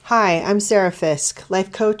Hi, I'm Sarah Fisk,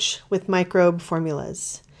 life coach with Microbe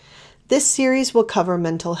Formulas. This series will cover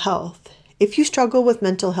mental health. If you struggle with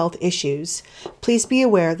mental health issues, please be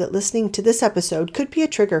aware that listening to this episode could be a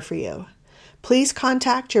trigger for you. Please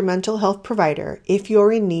contact your mental health provider if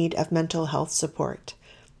you're in need of mental health support.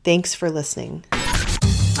 Thanks for listening.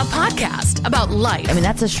 A podcast about life. I mean,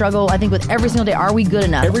 that's a struggle, I think, with every single day. Are we good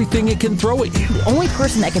enough? Everything it can throw at you. The only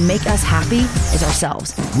person that can make us happy is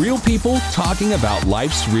ourselves. Real people talking about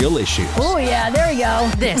life's real issues. Oh, yeah, there we go.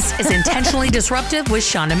 This is Intentionally Disruptive with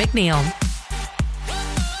Shonda McNeil.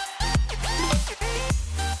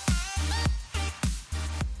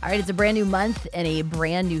 All right, it's a brand new month and a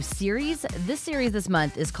brand new series. This series this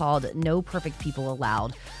month is called No Perfect People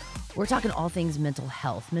Allowed. We're talking all things mental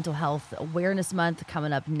health awareness month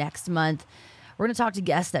coming up next month. We're going to talk to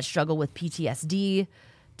guests that struggle with PTSD,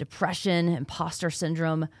 depression, imposter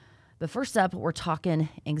syndrome. But first up, we're talking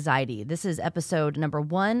anxiety. This is episode number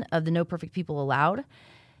 1 of the No Perfect People Allowed.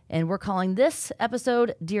 And we're calling this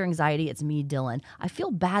episode Dear Anxiety. It's me, Dylan. I feel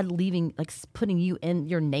bad putting you in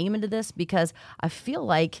your name into this because I feel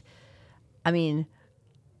like,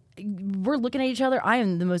 we're looking at each other. I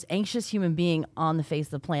am the most anxious human being on the face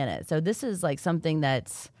of the planet. So this is like something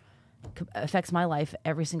that affects my life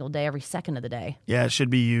every single day, every second of the day. Yeah, it should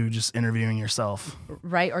be you just interviewing yourself.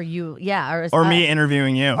 Right? Or you, yeah. Or me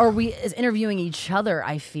interviewing you. Or we is interviewing each other,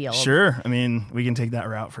 I feel. Sure. I mean, we can take that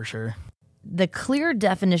route for sure. The clear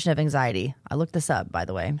definition of anxiety, I looked this up, by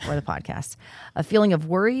the way, for the podcast, a feeling of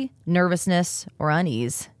worry, nervousness, or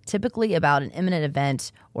unease, typically about an imminent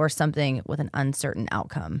event or something with an uncertain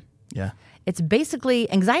outcome. Yeah.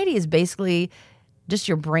 Anxiety is basically just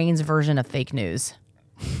your brain's version of fake news.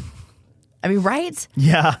 I mean, right?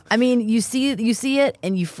 Yeah. I mean, you see it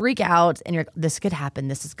and you freak out and you're like, this could happen.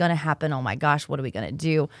 This is going to happen. Oh my gosh, what are we going to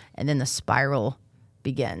do? And then the spiral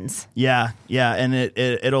begins. Yeah. Yeah. And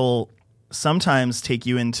it'll sometimes take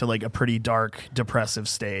you into like a pretty dark, depressive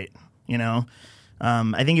state, you know?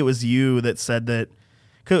 I think it was you that said that,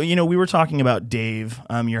 you know, we were talking about Dave,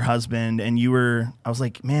 your husband, and I was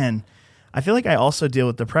like, man, I feel like I also deal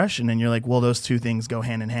with depression. And you're like, well, those two things go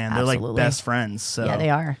hand in hand. Absolutely. They're like best friends. So yeah, they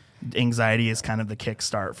are. Anxiety is kind of the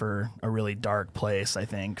kickstart for a really dark place, I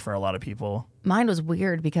think, for a lot of people. Mine was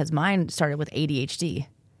weird because mine started with ADHD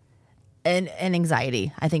and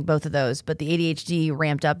anxiety. I think both of those. But the ADHD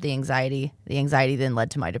ramped up the anxiety. The anxiety then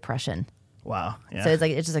led to my depression. Wow. Yeah. So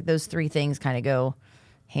it's just like those three things kind of go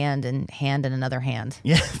hand in another hand.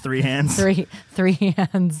 Yeah, 3 hands. Three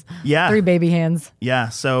hands. Yeah. 3 baby hands. Yeah.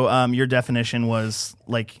 So your definition was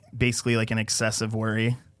like basically like an excessive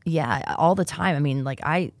worry. Yeah, all the time. I mean, like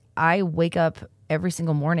I wake up every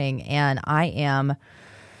single morning and I am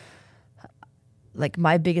like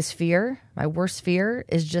my biggest fear, my worst fear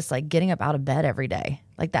is just like getting up out of bed every day.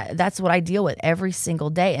 Like that's what I deal with every single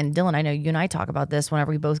day. And Dylan, I know you and I talk about this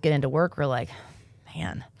whenever we both get into work. We're like,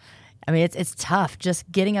 man, I mean, it's tough.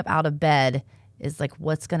 Just getting up out of bed is like,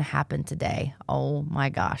 what's going to happen today? Oh my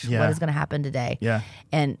gosh, yeah. What is going to happen today? Yeah.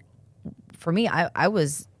 And for me, I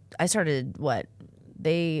started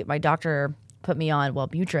my doctor put me on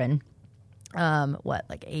Wellbutrin,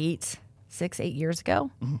 8 years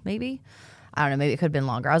ago, maybe? I don't know, maybe it could have been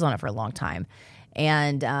longer. I was on it for a long time.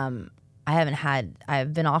 And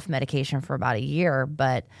I've been off medication for about a year,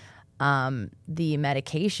 but the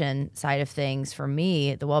medication side of things for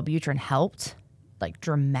me, the Wellbutrin helped like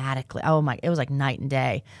dramatically. Oh my, it was like night and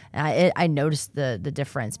day. And I noticed the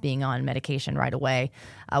difference being on medication right away.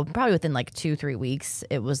 Probably within like 2-3 weeks,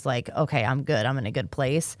 it was like, okay, I'm good. I'm in a good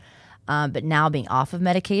place. But now being off of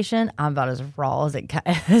medication, I'm about as raw as it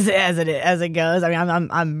goes. I mean,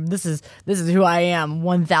 I'm this is who I am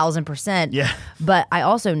 1,000%. Yeah. But I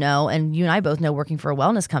also know, and you and I both know, working for a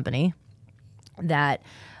wellness company, that,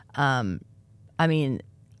 and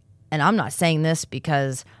I'm not saying this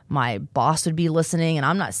because my boss would be listening, and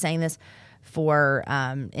I'm not saying this for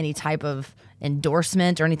any type of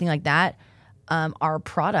endorsement or anything like that. Our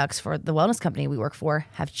products for the wellness company we work for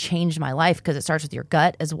have changed my life because it starts with your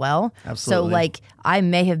gut as well. Absolutely. So like I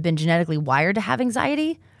may have been genetically wired to have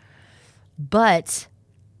anxiety, but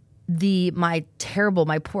my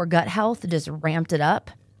poor gut health just ramped it up.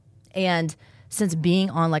 And since being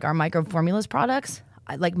on like our Microbe Formulas products,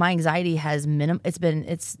 my anxiety has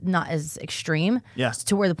it's not as extreme. Yes.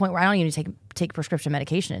 To where the point where I don't even take prescription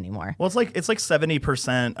medication anymore. Well, it's like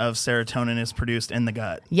 70% of serotonin is produced in the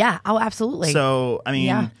gut. Yeah. Oh, absolutely. So, I mean,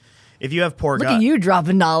 Yeah. if you have poor Look gut, at you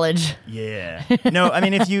dropping knowledge. yeah. No, I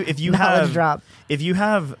mean, if you Knowledge drop. if you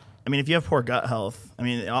have poor gut health, I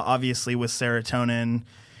mean, obviously with serotonin,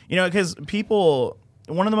 you know, because people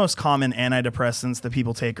one of the most common antidepressants that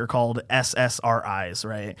people take are called SSRIs,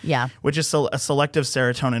 right? Yeah. Which is a selective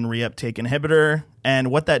serotonin reuptake inhibitor.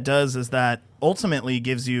 And what that does is that ultimately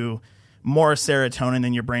gives you more serotonin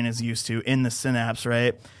than your brain is used to in the synapse,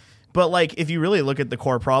 right? But like, if you really look at the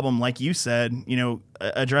core problem, like you said,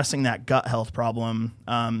 addressing that gut health problem,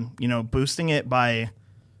 boosting it by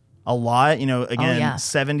a lot, again,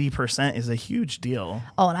 70% is a huge deal.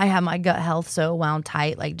 Oh, and I have my gut health so wound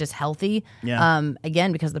tight, like just healthy. Yeah.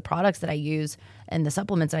 Again, because the products that I use and the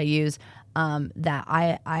supplements I use, that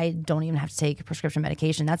I don't even have to take prescription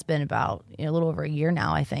medication. That's been about a little over a year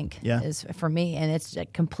now, I think, is for me. And it's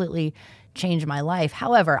completely changed my life.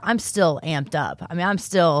 However, I'm still amped up. I mean, I'm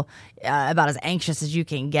still about as anxious as you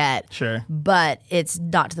can get. Sure. But it's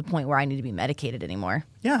not to the point where I need to be medicated anymore.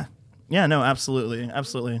 Yeah. Yeah, no, absolutely.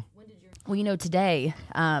 Absolutely. Well, today,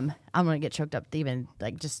 I'm going to get choked up even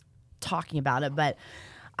like just talking about it, but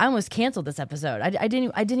I almost canceled this episode. I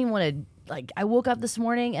didn't even want to, like, I woke up this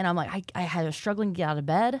morning and I'm like, I was struggling to get out of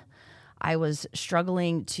bed. I was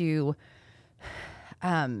struggling to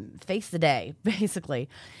face the day, basically.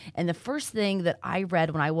 And the first thing that I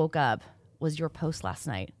read when I woke up was your post last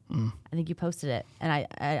night. I think you posted it. And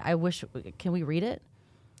I wish, can we read it?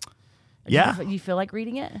 Yeah. Do you feel like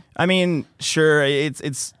reading it? I mean, sure.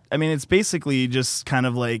 It's basically just kind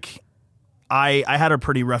of like, I had a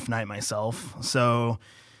pretty rough night myself. So,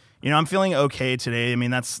 I'm feeling okay today. I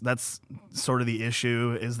mean, that's sort of the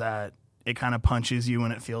issue, is that it kind of punches you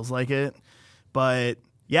when it feels like it. But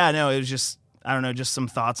yeah, no, it was just, I don't know, just some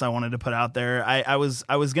thoughts I wanted to put out there. I was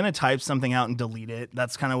going to type something out and delete it.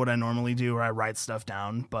 That's kind of what I normally do, where I write stuff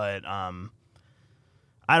down. But,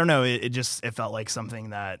 I don't know. It felt like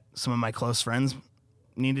something that some of my close friends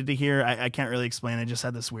needed to hear. I can't really explain. I just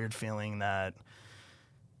had this weird feeling that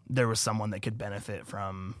there was someone that could benefit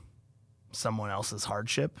from someone else's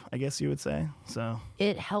hardship, I guess you would say. So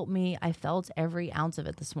it helped me. I felt every ounce of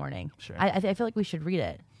it this morning. Sure. I feel like we should read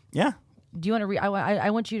it. Yeah. Do you want to read?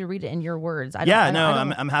 I want you to read it in your words.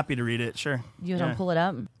 I'm happy to read it. Sure. You want to pull it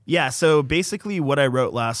up? Yeah. So basically, what I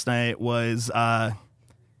wrote last night was, I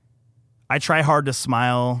try hard to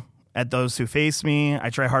smile at those who face me. I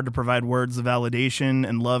try hard to provide words of validation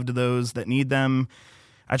and love to those that need them.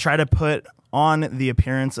 I try to put on the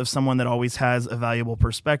appearance of someone that always has a valuable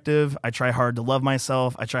perspective. I try hard to love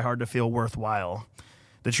myself. I try hard to feel worthwhile.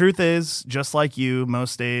 The truth is, just like you,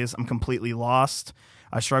 most days I'm completely lost.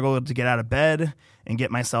 I struggle to get out of bed and get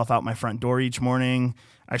myself out my front door each morning.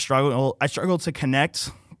 I struggle to connect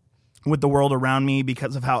with the world around me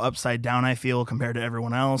because of how upside down I feel compared to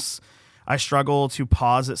everyone else. I struggle to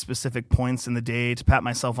pause at specific points in the day to pat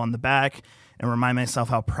myself on the back and remind myself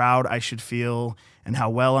how proud I should feel and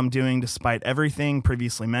how well I'm doing despite everything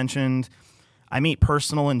previously mentioned. I meet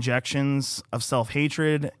personal injections of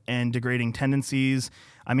self-hatred and degrading tendencies.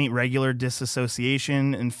 I meet regular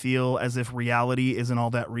disassociation and feel as if reality isn't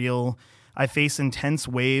all that real. I face intense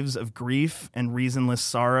waves of grief and reasonless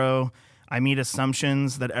sorrow. I meet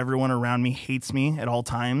assumptions that everyone around me hates me at all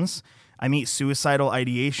times. I meet suicidal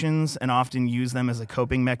ideations and often use them as a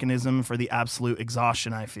coping mechanism for the absolute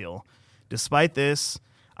exhaustion I feel. Despite this,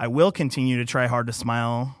 I will continue to try hard to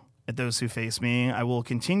smile at those who face me. I will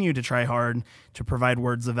continue to try hard to provide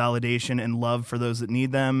words of validation and love for those that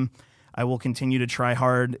need them. I will continue to try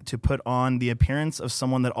hard to put on the appearance of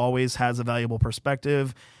someone that always has a valuable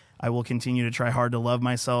perspective. I will continue to try hard to love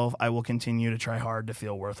myself. I will continue to try hard to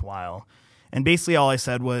feel worthwhile. And basically all I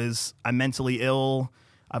said was, I'm mentally ill.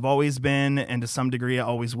 I've always been, and to some degree I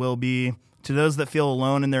always will be. To those that feel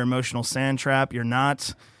alone in their emotional sand trap, you're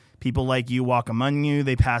not. People like you walk among you.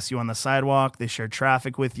 They pass you on the sidewalk. They share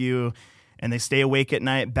traffic with you. And they stay awake at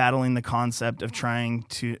night battling the concept of trying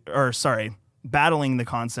the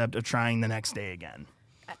next day again.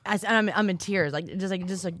 I'm in tears,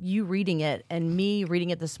 just like you reading it and me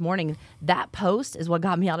reading it this morning. That post is what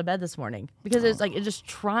got me out of bed this morning, because it's like just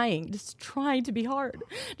trying to be hard,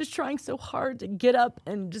 just trying so hard to get up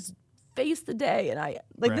and just face the day. And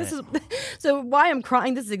This is so why I'm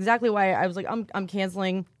crying. This is exactly why I was like, I'm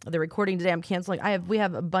canceling the recording today. I'm canceling. We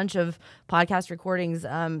have a bunch of podcast recordings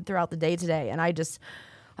throughout the day today, and I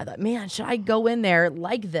thought, man, should I go in there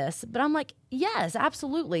like this? But I'm like, yes,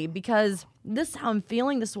 absolutely, because this is how I'm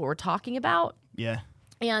feeling. This is what we're talking about. Yeah.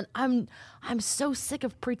 And I'm so sick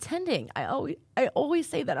of pretending. I always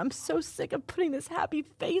say that I'm so sick of putting this happy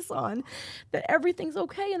face on that everything's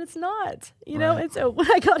okay, and it's not. You know. And so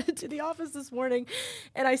when I got into the office this morning,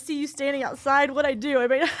 and I see you standing outside, what I do? I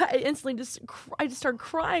mean, I instantly just start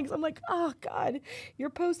crying. So I'm like, oh God, your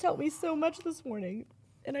post helped me so much this morning.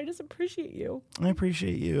 And I just appreciate you. I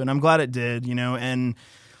appreciate you. And I'm glad it did, and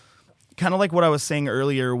kind of like what I was saying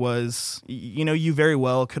earlier was, you very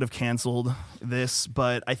well could have canceled this,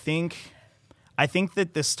 but I think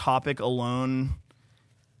that this topic alone,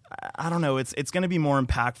 I don't know, it's going to be more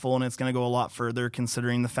impactful and it's going to go a lot further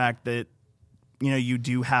considering the fact that, you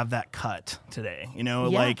do have that cut today,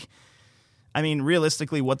 like, I mean,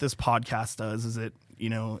 realistically what this podcast does is it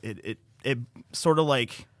sort of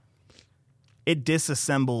like, it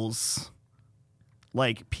disassembles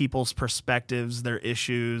like people's perspectives, their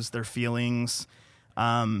issues, their feelings.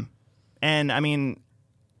 And I mean,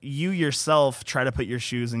 you yourself try to put your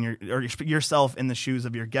shoes in yourself in the shoes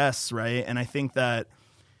of your guests. Right. And I think that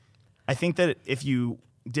if you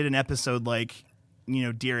did an episode like,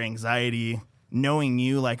 Dear Anxiety, knowing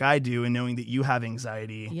you like I do and knowing that you have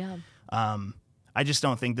anxiety, I just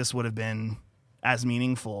don't think this would have been as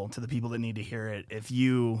meaningful to the people that need to hear it if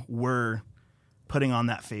you were putting on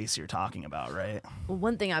that face you're talking about, right? Well,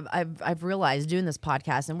 one thing I've realized doing this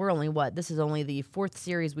podcast, and we're only this is only the 4th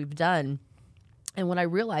series we've done, and when I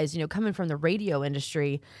realized, coming from the radio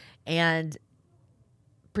industry and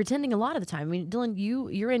pretending a lot of the time. I mean, Dylan,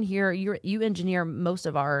 you're in here, you engineer most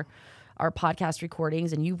of our podcast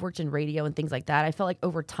recordings, and you've worked in radio and things like that. I felt like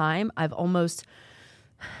over time I've almost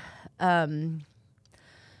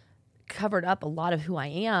covered up a lot of who I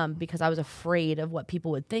am because I was afraid of what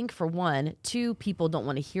people would think, for one. 2, people don't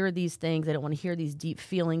want to hear these things. They don't want to hear these deep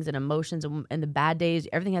feelings and emotions and the bad days.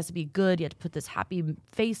 Everything has to be good. You have to put this happy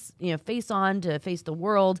face on to face the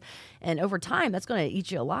world. And over time, that's going to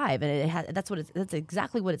eat you alive. And that's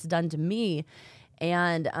exactly what it's done to me.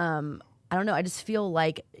 And, I don't know. I just feel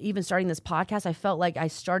like even starting this podcast, I felt like I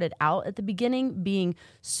started out at the beginning being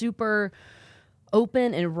super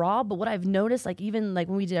open and raw. But what I've noticed, like even like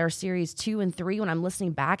when we did our series 2 and 3, when I'm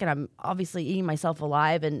listening back and I'm obviously eating myself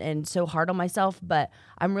alive and so hard on myself, but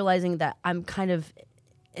I'm realizing that I'm kind of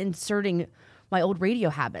inserting my old radio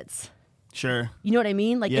habits. Sure. You know what I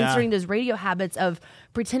mean? Like inserting those radio habits of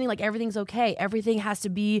pretending like everything's okay. Everything has to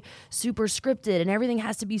be super scripted and everything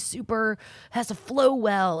has to flow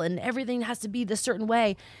well and everything has to be this certain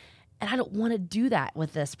way. And I don't want to do that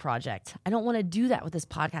with this project. I don't want to do that with this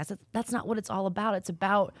podcast. That's not what it's all about. It's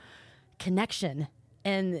about connection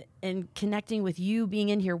and connecting with you being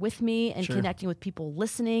in here with me and connecting with people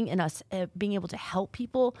listening and us being able to help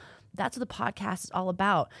people. That's what the podcast is all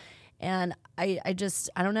about. And I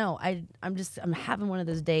don't know. I'm having one of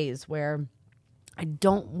those days where I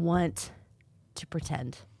don't want to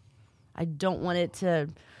pretend. I don't want it to,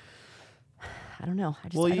 I don't know. I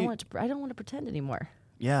don't want to pretend anymore.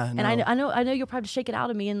 Yeah. No. And I know you'll probably shake it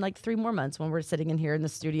out of me in like 3 more months when we're sitting in here in the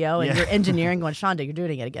studio and you're engineering going, Shonda, you're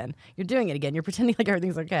doing it again. You're doing it again. You're pretending like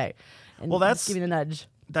everything's okay. And that's giving a nudge.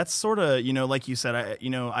 That's sort of, like you said,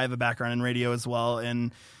 I have a background in radio as well.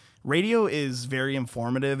 And radio is very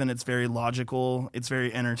informative and it's very logical. It's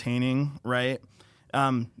very entertaining, right?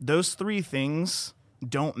 Those 3 things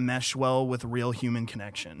don't mesh well with real human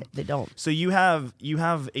connection. They don't. So you have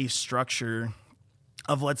a structure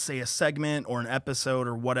of, let's say, a segment or an episode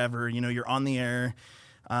or whatever, you're on the air.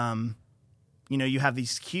 You have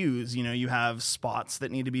these cues, you have spots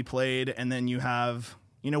that need to be played, and then you have,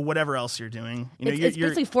 whatever else you're doing. It's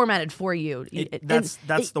basically formatted for you.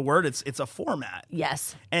 That's the word. It's a format.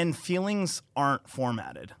 Yes. And feelings aren't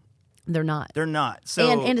formatted. They're not. They're not. So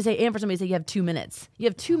and for somebody to say you have 2 minutes. You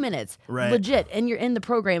have 2 minutes. Right. Legit. And you're in the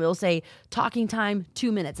program. It'll say talking time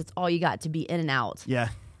 2 minutes. It's all you got to be in and out. Yeah.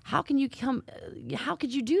 How can you how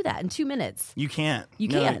could you do that in 2 minutes? You can't. You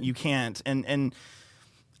can't. You can't. And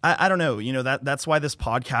I don't know, that's why this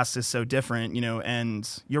podcast is so different,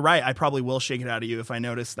 and you're right. I probably will shake it out of you if I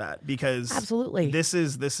notice that, because absolutely this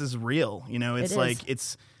is real. It's like,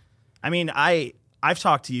 is. I've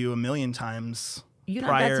talked to you a million times. You and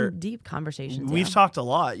I've had some deep conversations. We've talked a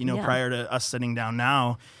lot, prior to us sitting down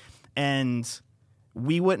now, and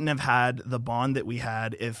we wouldn't have had the bond that we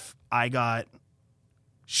had if I got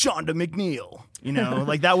Shonda McNeil,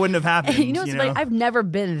 like that wouldn't have happened. I've never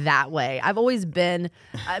been that way. I've always been,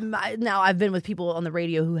 now I've been with people on the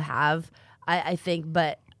radio who have, I think,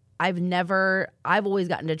 but I've always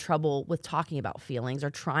gotten into trouble with talking about feelings or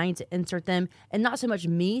trying to insert them, and not so much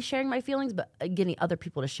me sharing my feelings, but getting other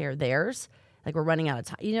people to share theirs. Like we're running out of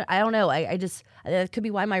time. I don't know. That could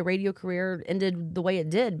be why my radio career ended the way it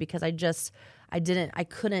did, because I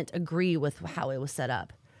couldn't agree with how it was set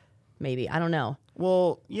up. Maybe. I don't know.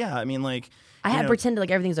 Well, yeah. I mean, like, I had pretended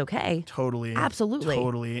like everything's okay. Totally. Absolutely.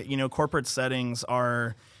 Totally. Corporate settings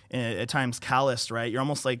are at times calloused, right? You're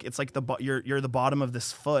almost like, it's like you're the bottom of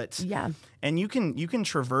this foot. Yeah. And you can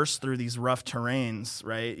traverse through these rough terrains,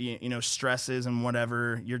 right? Stresses and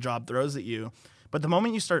whatever your job throws at you. But the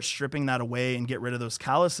moment you start stripping that away and get rid of those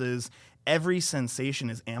calluses, every sensation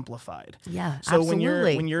is amplified. Yeah, so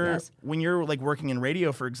absolutely. when you're like working in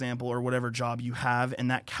radio, for example, or whatever job you have,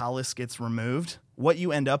 and that callus gets removed, what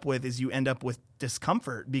you end up with is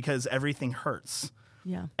discomfort because everything hurts.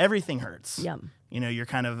 Yeah. Everything hurts. Yeah. You know, you're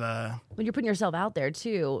kind of when you're putting yourself out there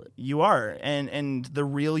too. you are, and the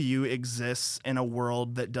real you exists in a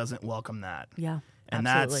world that doesn't welcome that. Yeah. And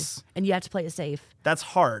absolutely. And you have to play it safe. That's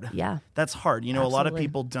hard. Yeah. That's hard. You know, a lot of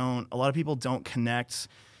Absolutely. people don't connect.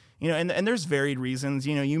 You know, and there's varied reasons.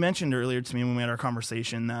 You know, you mentioned earlier to me when we had our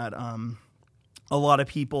conversation that a lot of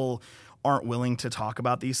people aren't willing to talk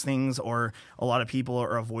about these things, or a lot of people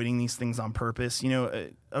are avoiding these things on purpose. You know,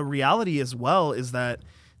 a reality as well is that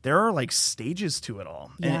there are like stages to it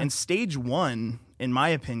all. Yeah. And stage one, in my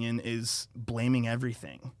opinion, is blaming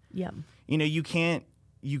everything. Yeah. You know, you can't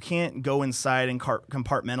go inside and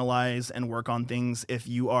compartmentalize and work on things if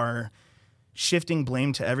you are shifting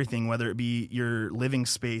blame to everything, whether it be your living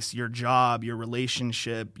space, your job, your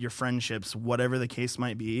relationship, your friendships, whatever the case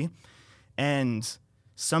might be. And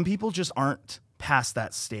some people just aren't past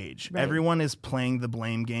that stage. Right. Everyone is playing the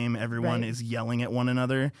blame game. Everyone Right. is yelling at one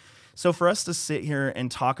another. So for us to sit here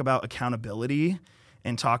and talk about accountability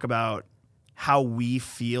and talk about how we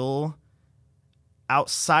feel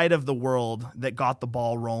outside of the world that got the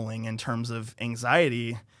ball rolling in terms of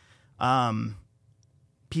anxiety,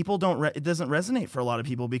 people don't, it doesn't resonate for a lot of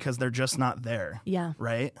people because they're just not there. Yeah.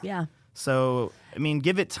 Right? Yeah. So, I mean,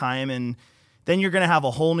 give it time, and then you're going to have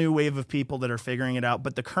a whole new wave of people that are figuring it out.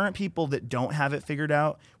 But the current people that don't have it figured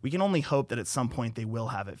out, we can only hope that at some point they will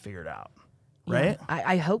have it figured out. Right? Yeah,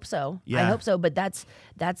 I hope so. I Yeah. hope so. But that's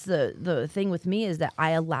the thing with me is that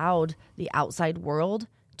I allowed the outside world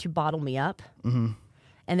to bottle me up. Mm-hmm.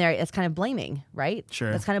 And it's kind of blaming, right?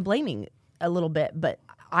 Sure. That's kind of blaming a little bit, but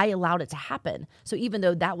I allowed it to happen. So even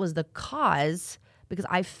though that was the cause, because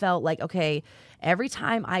I felt like, okay, every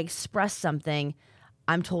time I express something,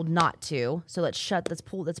 I'm told not to. So let's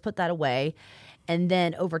put that away. And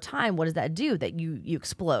then over time, what does that do? That you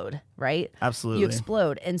explode, right? Absolutely. You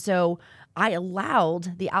explode. And so I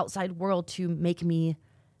allowed the outside world to make me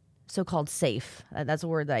so-called safe. That's a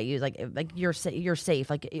word that I use. Like you're safe.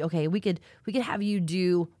 Like, okay, we could have you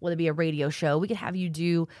do, whether it be a radio show, we could have you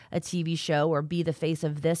do a TV show or be the face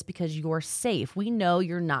of this because you're safe. We know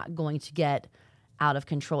you're not going to get out of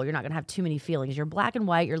control. You're not going to have too many feelings. You're black and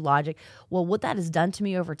white. You're logic. Well, what that has done to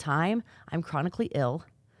me over time, I'm chronically ill.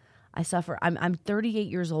 I suffer. I'm 38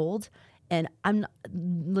 years old. And I'm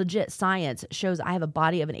legit, science shows I have a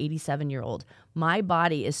body of an 87-year-old. My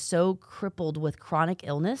body is so crippled with chronic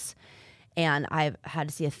illness. And I've had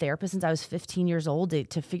to see a therapist since I was 15 years old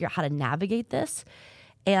to figure out how to navigate this.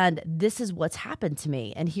 And this is what's happened to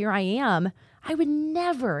me. And here I am. I would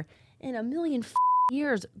never in a million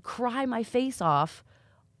years cry my face off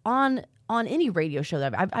on any radio show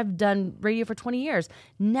that I've done radio for 20 years.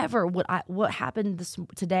 Never would what happened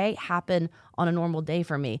today happen on a normal day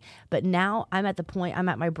for me. But now I'm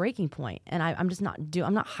at my breaking point, and I'm just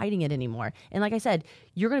I'm not hiding it anymore. And like I said,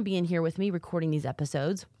 you're going to be in here with me recording these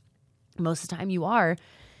episodes. Most of the time you are.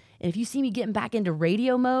 And if you see me getting back into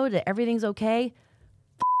radio mode, that everything's okay,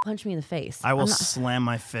 punch me in the face. I will slam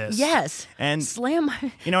my fist. Yes. And slam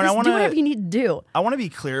my, you know, and I want do whatever you need to do. I want to be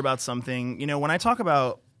clear about something. You know, when I talk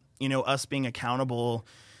about, you know, us being accountable,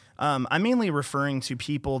 I'm mainly referring to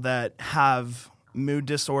people that have mood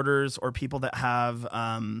disorders or people that have,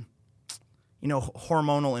 you know,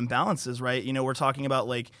 hormonal imbalances, right? You know, we're talking about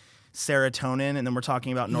like serotonin, and then we're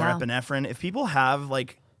talking about norepinephrine. If people have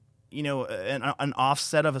like, you know, an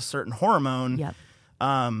offset of a certain hormone, Yep.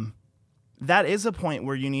 that is a point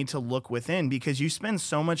where you need to look within, because you spend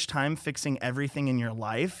so much time fixing everything in your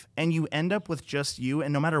life and you end up with just you.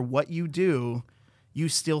 And no matter what you do, you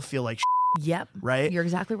still feel like Yep. right? You're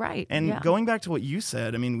exactly right. And Yeah. going back to what you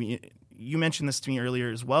said, I mean, you mentioned this to me earlier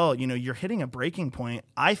as well. You know, you're hitting a breaking point,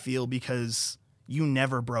 I feel, because you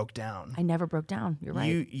never broke down. I never broke down. You're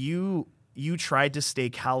right. You tried to stay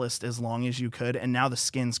calloused as long as you could, and now the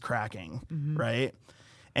skin's cracking, right?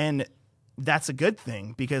 And that's a good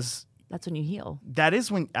thing, because That's when you heal. that is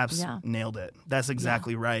when Yeah. nailed it. That's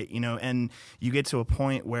exactly right. You know, and you get to a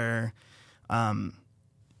point where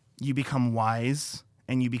you become wise,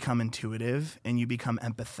 and you become intuitive, and you become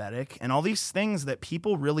empathetic, and all these things that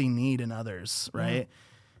people really need in others, right?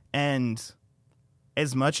 And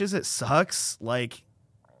as much as it sucks, like,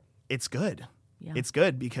 it's good. Yeah. It's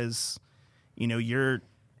good because, you know, you're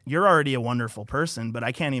already a wonderful person, but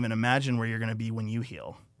I can't even imagine where you're going to be when you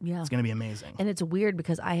heal. Yeah. It's going to be amazing. And it's weird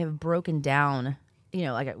because I have broken down, you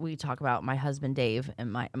know, like we talk about my husband, Dave,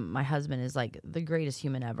 and my husband is like the greatest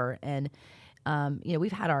human ever. And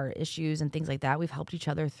we've had our issues and things like that. We've helped each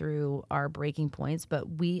other through our breaking points, but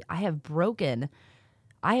I have broken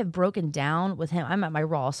down with him. I'm at my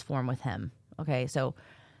rawest form with him. Okay. So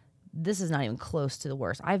this is not even close to the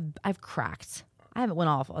worst. I've cracked. I haven't went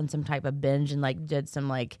off on some type of binge and like did some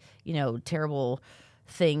like, terrible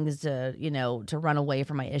things to run away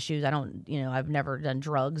from my issues. I've never done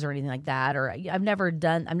drugs or anything like that, or I've never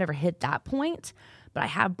hit that point, but I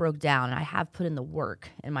have broke down and I have put in the work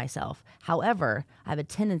in myself. However, I have a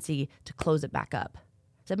tendency to close it back up.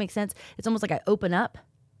 Does that make sense? It's almost like I open up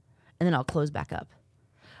and then I'll close back up.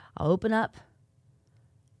 I'll open up,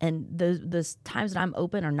 and those times that I'm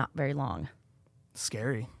open are not very long.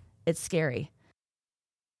 Scary. It's scary.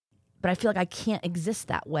 But I feel like I can't exist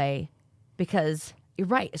that way because you're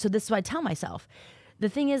right. So this is what I tell myself. The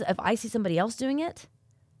thing is, if I see somebody else doing it,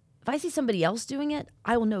 I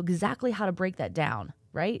will know exactly how to break that down,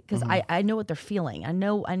 right? Because I know what they're feeling. I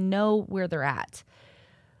know where they're at.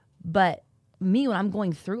 But me, when I'm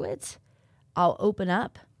going through it, I'll open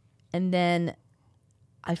up, and then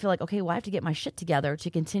I feel like, okay, well, I have to get my shit together to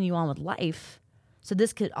continue on with life. So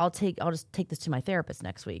I'll just take this to my therapist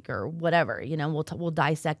next week or whatever, we'll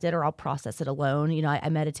dissect it, or I'll process it alone. I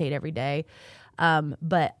meditate every day.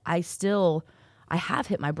 But I have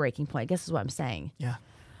hit my breaking point. I guess is what I'm saying. Yeah.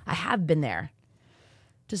 I have been there.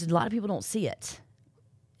 Just a lot of people don't see it.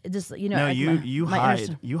 It just, No, you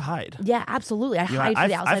hide. You hide. Yeah, absolutely. I hide from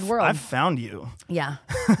the outside world. I've found you. Yeah.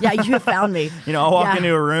 Yeah, you have found me. I'll walk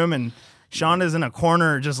into a room and Shonda's in a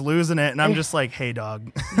corner just losing it, and I'm just like, hey,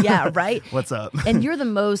 dog. Yeah, right? What's up? And you're the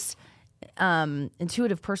most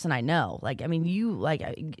intuitive person I know.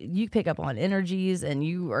 You pick up on energies, and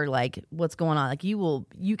you are like, what's going on? Like you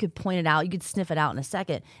could point it out, you could sniff it out in a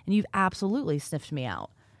second, and you've absolutely sniffed me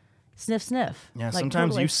out. Sniff. Yeah, sometimes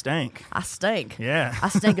totally. You stink. I stink. Yeah. I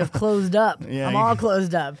stink of closed up. Yeah, I'm all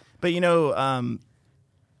closed up. But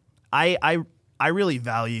I really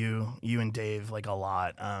value you and Dave like a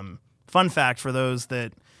lot. Fun fact for those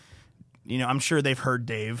that, I'm sure they've heard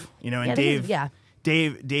Dave, and Dave.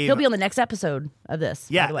 He'll be on the next episode of this.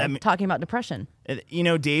 Yeah. By the way, talking about depression.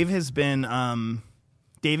 Dave has been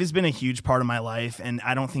a huge part of my life, and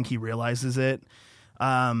I don't think he realizes it.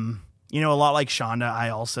 A lot like Shonda, I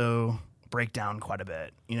also break down quite a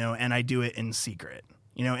bit, and I do it in secret,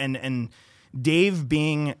 and Dave,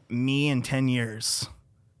 being me in 10 years,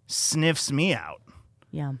 sniffs me out.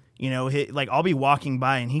 Yeah. I'll be walking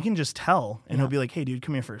by and he can just tell, and he'll be like, hey, dude,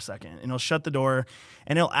 come here for a second. And he'll shut the door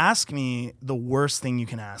and he'll ask me the worst thing you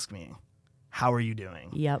can ask me. How are you doing?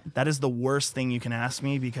 Yep. That is the worst thing you can ask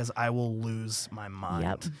me, because I will lose my mind.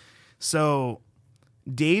 Yep. So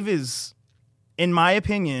Dave is, in my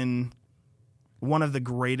opinion, one of the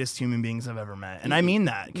greatest human beings I've ever met. And I mean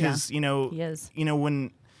that because, he is.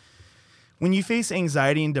 When you face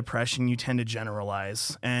anxiety and depression, you tend to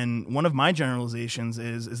generalize. And one of my generalizations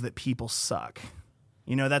is that people suck.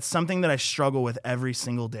 That's something that I struggle with every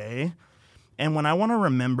single day. And when I want to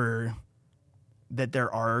remember that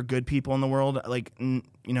there are good people in the world,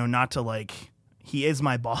 not to he is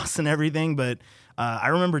my boss and everything, but I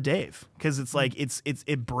remember Dave, because it's like,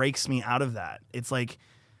 it breaks me out of that. It's like,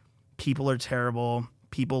 people are terrible.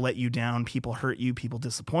 People let you down. People hurt you. People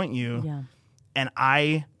disappoint you. Yeah. And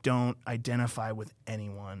I don't identify with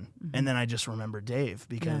anyone. Mm-hmm. And then I just remember Dave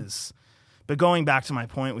but going back to my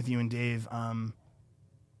point with you and Dave,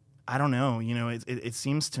 I don't know, it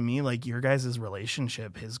seems to me like your guys'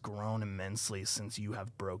 relationship has grown immensely since you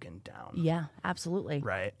have broken down. Yeah, absolutely.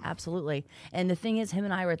 Right. Absolutely. And the thing is, him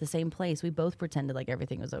and I were at the same place. We both pretended like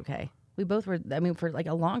everything was okay. We both were, for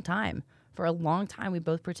a long time. For a long time, we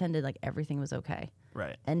both pretended like everything was okay.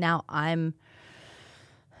 Right. And now I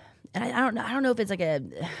don't know if it's like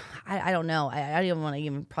I don't know. I don't even want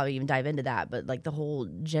to probably dive into that, but like the whole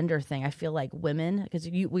gender thing, I feel like women, because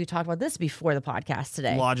we talked about this before the podcast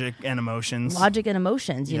today. Logic and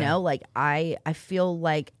emotions, you know, like I feel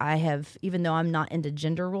like I have, even though I'm not into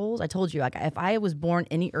gender roles, I told you, like if I was born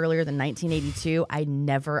any earlier than 1982,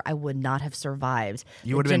 I would not have survived.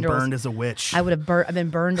 You would have been burned as a witch. I've been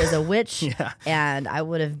burned as a witch. Yeah. And it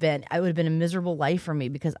would have been a miserable life for me,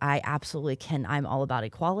 because I absolutely I'm all about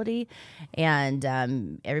equality and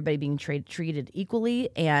everybody being treated equally.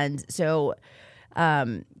 And so,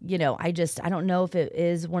 I don't know if it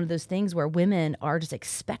is one of those things where women are just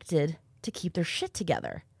expected to keep their shit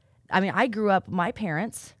together. I mean, I grew up, my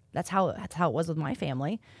parents, that's how it was with my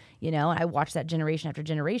family, and I watched that generation after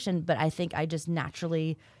generation, but I think I just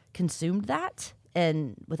naturally consumed that,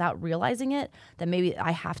 and without realizing it, that maybe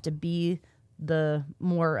I have to be the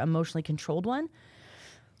more emotionally controlled one.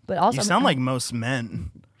 But also, you sound like most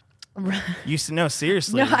men. No,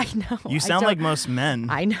 seriously. No, I know. You sound like most men.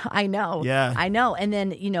 I know. Yeah. I know. And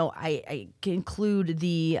then, I include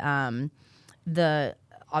the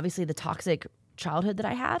obviously the toxic childhood that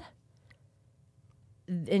I had,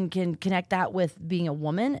 and can connect that with being a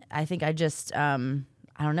woman. I think I just, I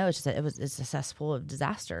don't know. It's a cesspool of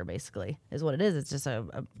disaster, basically, is what it is. It's just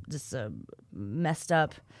a messed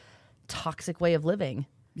up, toxic way of living.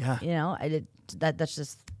 Yeah. That's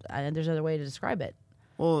just, there's no other way to describe it.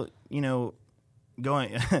 Well,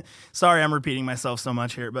 going, sorry, I'm repeating myself so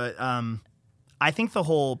much here, but I think the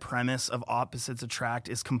whole premise of opposites attract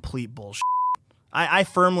is complete bullshit. I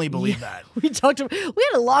firmly believe that. We had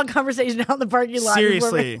a long conversation out in the parking lot.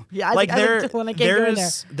 Seriously.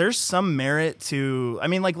 There's there's some merit to,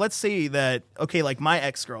 let's say that, okay, like my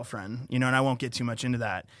ex-girlfriend, and I won't get too much into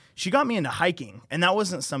that. She got me into hiking, and that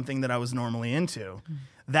wasn't something that I was normally into.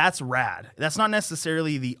 That's rad. That's not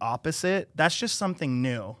necessarily the opposite. That's just something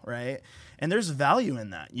new, right? And there's value in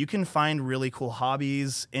that. You can find really cool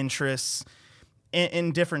hobbies, interests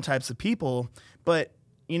in different types of people, but,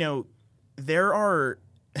 there are,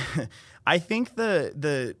 I think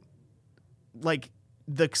the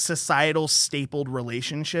societal stapled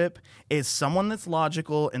relationship is someone that's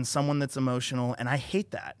logical and someone that's emotional. And I hate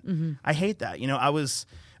that. Mm-hmm. I hate that. I was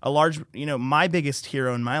my biggest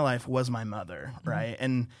hero in my life was my mother. Mm-hmm. Right.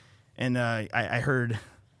 And I heard,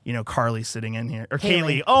 Carly sitting in here, or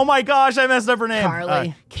Kaylee. Oh my gosh, I messed up her name.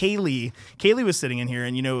 Carly. Kaylee was sitting in here,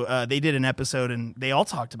 and they did an episode, and they all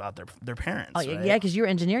talked about their parents. Oh right? Yeah, because you were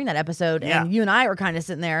engineering that episode, and you and I were kind of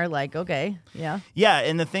sitting there like, okay, yeah. Yeah,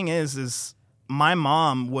 and the thing is my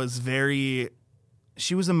mom was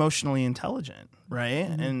she was emotionally intelligent, right?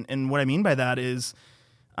 Mm-hmm. And what I mean by that is,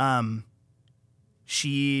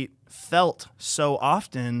 she felt so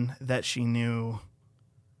often that she knew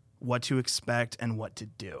what to expect and what to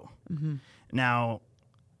do. Mm-hmm. Now,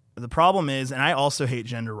 the problem is, and I also hate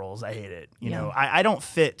gender roles. I hate it. I don't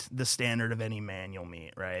fit the standard of any man you'll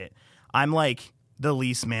meet, right? I'm like the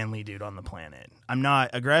least manly dude on the planet. I'm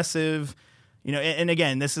not aggressive, and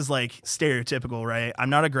again, this is like stereotypical, right?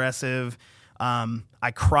 I'm not aggressive.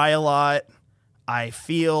 I cry a lot. I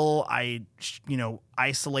feel,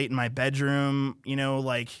 isolate in my bedroom,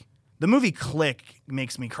 the movie Click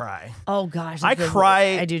makes me cry. Oh gosh, I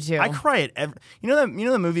cry. I do too. I cry at every.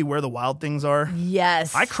 The movie Where the Wild Things Are.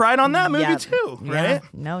 Yes, I cried on that movie too. Right? Yeah.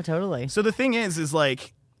 No, totally. So the thing is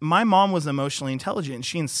like my mom was emotionally intelligent, and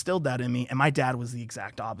she instilled that in me. And my dad was the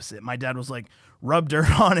exact opposite. My dad was like, rub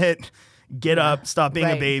dirt on it, get up, stop being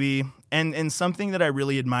a baby. And something that I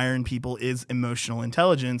really admire in people is emotional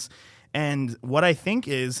intelligence. And what I think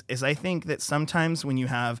is I think that sometimes when you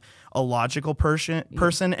have a logical person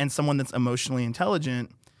and someone that's emotionally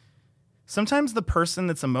intelligent, sometimes the person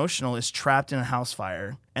that's emotional is trapped in a house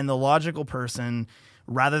fire, and the logical person,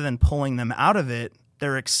 rather than pulling them out of it,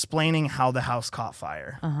 they're explaining how the house caught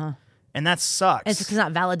fire. Uh-huh. And that sucks. It's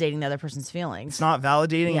not validating the other person's feelings. It's not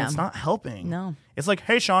validating. Yeah. It's not helping. No. It's like,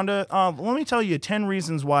 hey, Shonda, let me tell you 10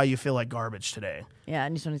 reasons why you feel like garbage today. Yeah,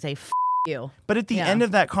 and you just want to say, you. But at the end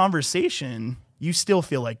of that conversation, you still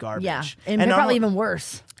feel like garbage. Yeah, and probably even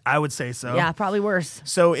worse. I would say so. Yeah, probably worse.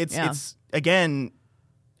 So it's again,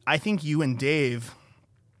 I think you and Dave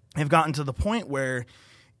have gotten to the point where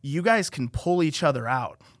you guys can pull each other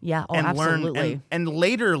out. Yeah, and absolutely. Learn and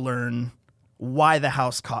later learn why the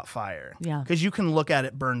house caught fire. Yeah. Because you can look at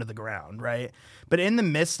it burn to the ground, right? But in the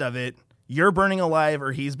midst of it, you're burning alive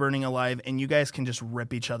or he's burning alive, and you guys can just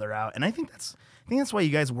rip each other out. And I think that's why you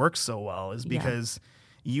guys work so well, is because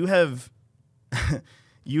you have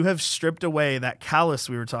you have stripped away that callus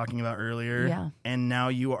we were talking about earlier, and now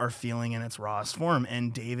you are feeling in its rawest form.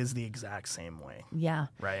 And Dave is the exact same way. Yeah.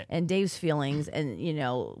 Right. And Dave's feelings, and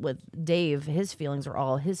with Dave, his feelings are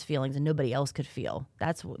all his feelings, and nobody else could feel.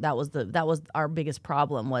 That was our biggest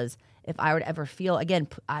problem, was if I were to ever feel again.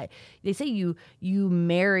 They say you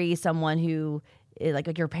marry someone who,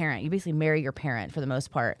 like your parent. You basically marry your parent for the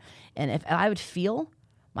most part. And if I would feel,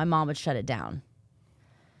 my mom would shut it down.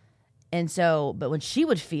 And so, but when she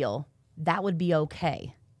would feel, that would be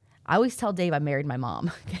okay. I always tell Dave I married my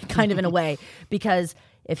mom, kind of in a way, because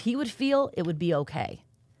if he would feel, it would be okay.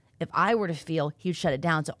 If I were to feel, he would shut it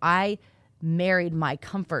down. So I married my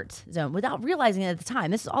comfort zone without realizing it at the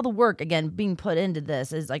time. This is all the work, again, being put into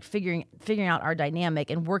this, is like figuring out our dynamic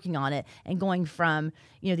and working on it and going from,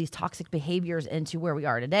 these toxic behaviors into where we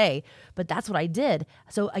are today. But that's what I did.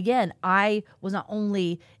 So again, I was not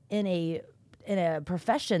only in a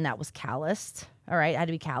profession that was calloused, all right, I had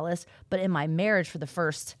to be callous, but in my marriage for the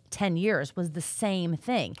first 10 years was the same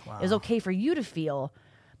thing. Wow. It was okay for you to feel,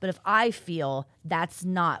 But if I feel that's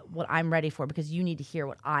not what I'm ready for, because you need to hear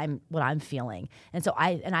what I'm feeling. And so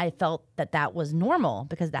I felt that was normal,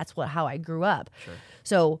 because that's how I grew up. Sure.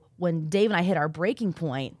 So when Dave and I hit our breaking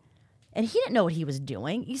point, and he didn't know what he was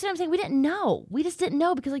doing. You see what I'm saying? We didn't know. We just didn't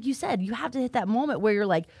know, because like you said, you have to hit that moment where you're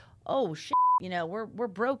like, oh shit, we're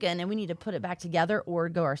broken and we need to put it back together or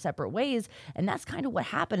go our separate ways. And that's kind of what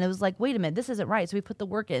happened. It was like, wait a minute, this isn't right. So we put the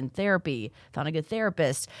work in therapy, found a good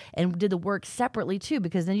therapist, and did the work separately too,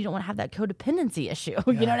 because then you don't want to have that codependency issue.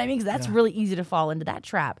 You know what I mean? Because that's really easy to fall into that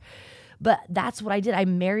trap. But that's what I did. I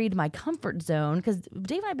married my comfort zone, because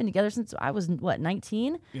Dave and I have been together since I was,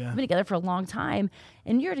 19? Yeah. We've been together for a long time.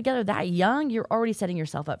 And you're together that young, you're already setting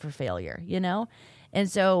yourself up for failure, And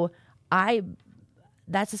so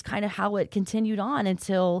that's just kind of how it continued on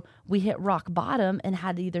until we hit rock bottom and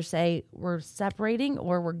had to either say we're separating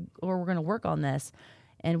or we're going to work on this.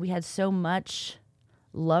 And we had so much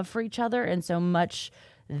love for each other and so much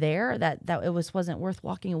there that it wasn't worth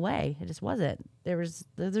walking away. It just wasn't. There's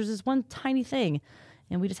this one tiny thing,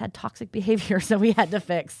 and we just had toxic behavior, so we had to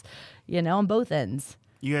fix, on both ends.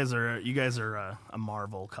 You guys are a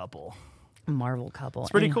Marvel couple. Marvel couple.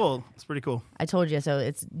 It's pretty cool. It's pretty cool. I told you. So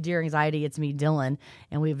it's Dear Anxiety. It's me, Dylan,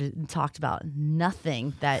 and we've talked about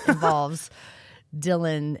nothing that involves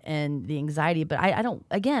Dylan and the anxiety. But I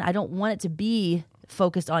don't want it to be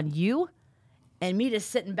focused on you and me just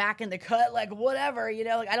sitting back in the cut like whatever,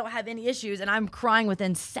 like I don't have any issues and I'm crying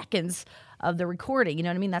within seconds of the recording. You know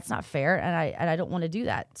what I mean? That's not fair, and I don't want to do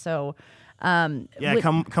that. So. Come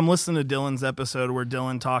listen to Dylan's episode where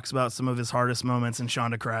Dylan talks about some of his hardest moments and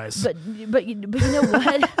Shonda cries. But you know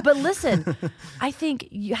what? But listen, I think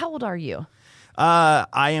how old are you?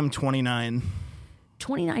 I am 29.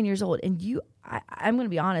 29 years old, and I'm going to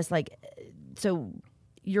be honest. So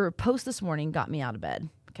your post this morning got me out of bed.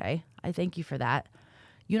 Okay, I thank you for that.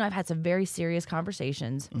 You and I've had some very serious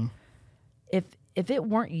conversations. If it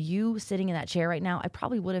weren't you sitting in that chair right now, I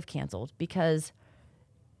probably would have canceled, because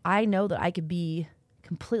I know that I could be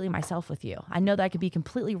completely myself with you. I know that I could be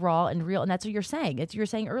completely raw and real. And that's what you're saying. It's what you were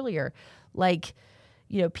saying earlier.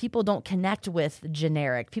 People don't connect with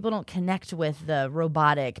generic. People don't connect with the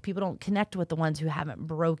robotic. People don't connect with the ones who haven't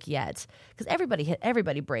broke yet. Because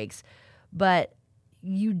everybody breaks. But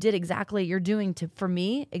you're doing for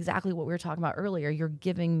me exactly what we were talking about earlier. You're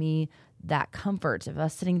giving me that comfort of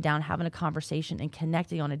us sitting down, having a conversation and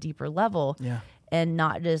connecting on a deeper level. Yeah. And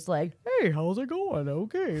not just like, hey, how's it going?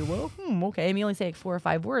 Okay, well, okay. And you only say like 4 or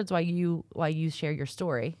 5 words while you share your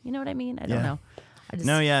story. You know what I mean? I don't know. I just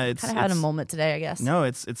it's kind of had a moment today, I guess. No,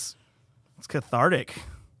 it's cathartic.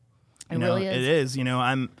 It really is. It is.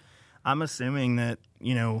 I'm assuming that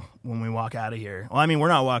when we walk out of here. Well, I mean, we're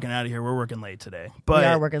not walking out of here. We're working late today. But we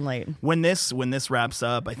are working late. When this wraps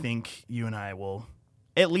up, I think you and I will,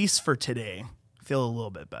 at least for today, feel a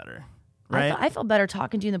little bit better. Right? I felt better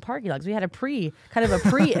talking to you in the parking lot, because we had a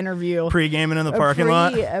pre-interview. Pre-gaming in the parking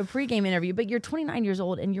lot? A pre-game interview. But you're 29 years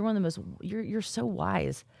old, and you're one of the most, you're so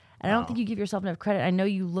wise. And I don't think you give yourself enough credit. I know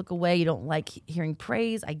you look away. You don't like hearing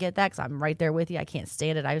praise. I get that, because I'm right there with you. I can't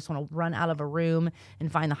stand it. I just want to run out of a room and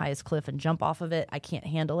find the highest cliff and jump off of it. I can't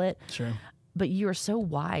handle it. Sure. But you are so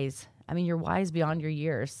wise. I mean, you're wise beyond your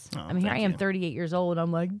years. Oh, here I am, 38 years old.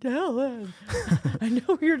 I'm like, Dylan, I know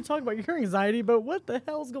we're here to talk about your anxiety, but what the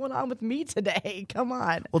hell's going on with me today? Come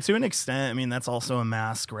on. Well, to an extent, I mean, that's also a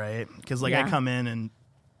mask, right? Because I come in and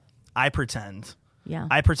I pretend. Yeah.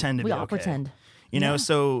 I pretend to be okay. We all pretend.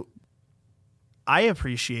 So I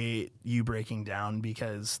appreciate you breaking down,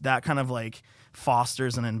 because that kind of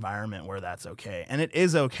fosters an environment where that's okay. And it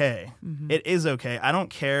is okay. Mm-hmm. It is okay. I don't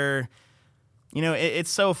care. It's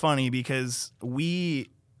so funny, because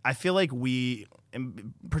I feel like we,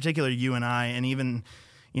 in particular you and I, and even,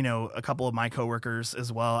 a couple of my coworkers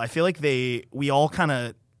as well, I feel like we all kind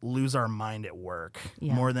of lose our mind at work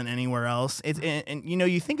more than anywhere else. And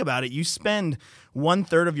you think about it, you spend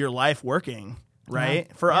 1/3 of your life working, right?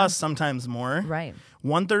 Yeah. For us, sometimes more. Right.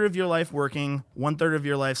 1/3 of your life working, 1/3 of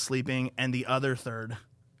your life sleeping, and the other third,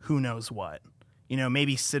 who knows what?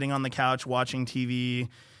 Maybe sitting on the couch watching TV,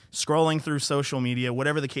 scrolling through social media,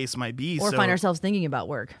 whatever the case might be. Or find ourselves thinking about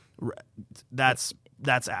work. That's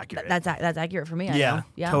accurate. That's accurate for me. I yeah, know.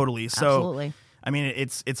 Yeah, totally. So, absolutely. I mean,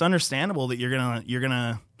 it's understandable that you're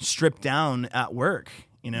gonna strip down at work.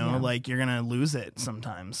 You're gonna lose it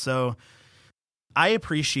sometimes. So, I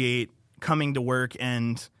appreciate coming to work,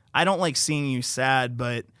 and I don't like seeing you sad,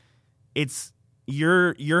 but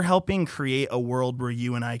you're helping create a world where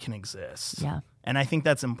you and I can exist. Yeah. And I think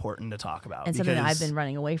that's important to talk about. And something that I've been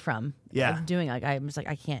running away from. Yeah. I'm just like,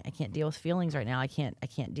 I can't deal with feelings right now. I can't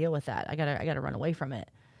deal with that. I gotta run away from it.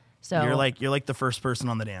 So You're like the first person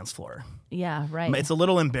on the dance floor. yeah, right. It's a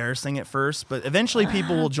little embarrassing at first, but eventually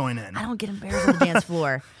people will join in. I don't get embarrassed on the dance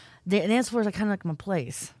floor. The dance floors are kind of like my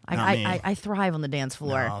place. Not me. I thrive on the dance No,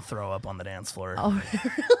 floor. I'll throw up on the dance floor.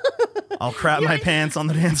 I'll crap my pants on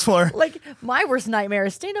the dance floor. Like my worst nightmare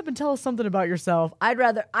is stand up and tell us something about yourself. I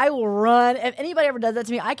will run. If anybody ever does that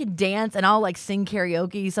to me, I could dance and I'll like sing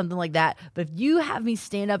karaoke, something like that. But if you have me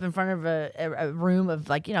stand up in front of a room of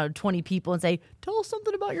 20 people and say, tell us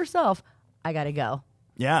something about yourself, I gotta go.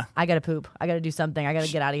 Yeah. I gotta poop. I gotta do something. I gotta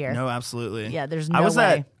get out of here. No, absolutely. Yeah, there's no I was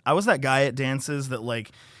way. I was that guy at dances that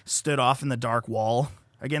like stood off in the dark wall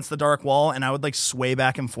against the dark wall, and I would like sway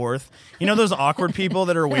back and forth. You know those awkward people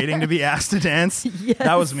that are waiting to be asked to dance? Yes.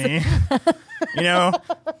 That was me. You know,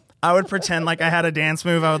 I would pretend like I had a dance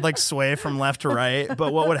move. I would like sway from left to right.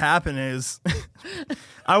 But what would happen is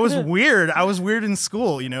I was weird. I was weird in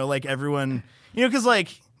school, like everyone, because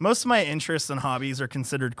like most of my interests and hobbies are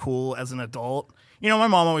considered cool as an adult. My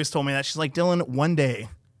mom always told me that. She's like, Dylan, one day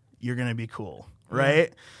you're going to be cool.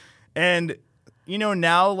 Right. And,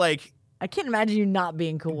 now like, I can't imagine you not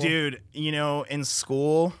being cool. dude, in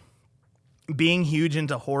school, being huge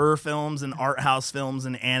into horror films and art house films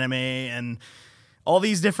and anime and all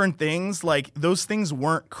these different things, like those things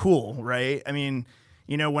weren't cool, right? I mean,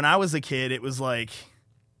 when I was a kid, it was like,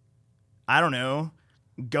 I don't know,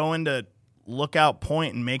 going to Lookout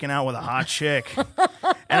Point and making out with a hot chick.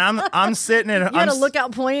 And I'm sitting at You had a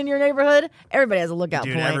lookout point in your neighborhood? Everybody has a lookout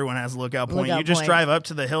dude, point. everyone has a lookout point. Lookout You just point. drive up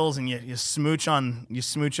to the hills and you smooch on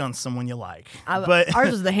someone you like.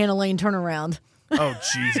 Ours was the Hannah Lane turnaround. Oh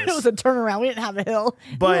Jesus. It was a turnaround. We didn't have a hill.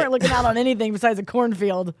 But- we weren't looking out on anything besides a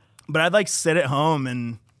cornfield. But I'd like sit at home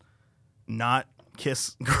and not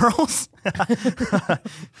kiss girls.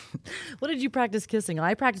 What did you practice kissing?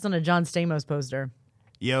 I practiced on a John Stamos poster.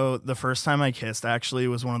 Yo, the first time I kissed actually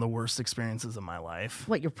was one of the worst experiences of my life.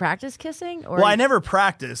 What, your practice kissing? Or Well, I never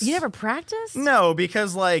practiced. You never practiced? No,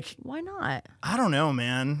 because like, Why not? I don't know,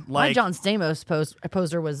 man. My Like, John Stamos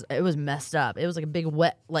poster was messed up. It was like a big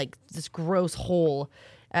wet, like this gross hole.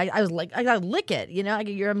 I was like, I gotta lick it, you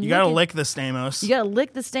gotta lick the Stamos. You gotta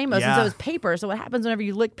lick the Stamos, and Yeah. so it's paper. So what happens whenever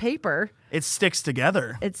you lick paper? It sticks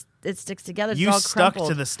together. It sticks together. It's You all stuck crumpled.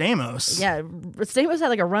 to the Stamos. Yeah, Stamos had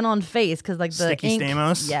like a run-on face because like the Sticky ink,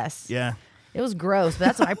 Stamos? Yes. Yeah. It was gross, but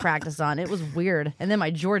that's what I practiced on. It was weird. And then my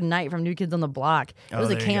Jordan Knight from New Kids on the Block. It was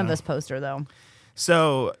a there you canvas go. poster though.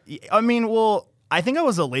 So, I mean, well, I think I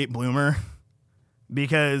was a late bloomer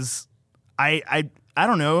because I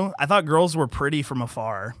don't know. I thought girls were pretty from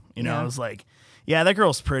afar. Yeah. I was like, yeah, that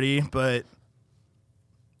girl's pretty, but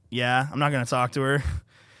yeah, I'm not going to talk to her.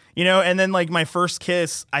 And then like my first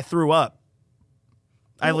kiss, I threw up.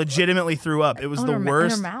 I legitimately threw up. It was the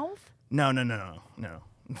worst. In her mouth? No.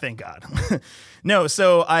 Thank God. No,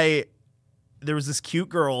 so there was this cute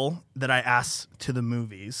girl that I asked to the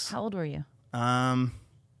movies. How old were you? I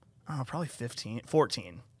don't know, probably 14.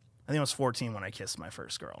 I think I was 14 when I kissed my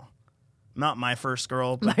first girl. Not my first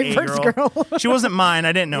girl, but My a first girl. girl. She wasn't mine.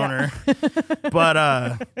 I didn't know her.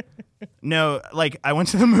 But no, like I went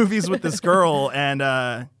to the movies with this girl, and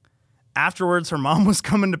afterwards her mom was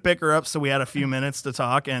coming to pick her up, so we had a few minutes to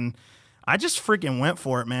talk, and I just freaking went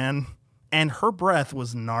for it, man. And her breath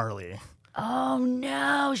was gnarly. Oh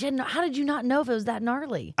no! How did you not know if it was that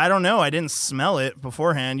gnarly? I don't know. I didn't smell it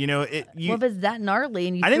beforehand. Well, if it's that gnarly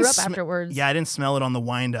and you I threw didn't up afterwards. Yeah, I didn't smell it on the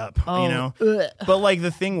wind up. Oh, ugh. But like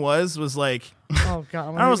the thing was like Oh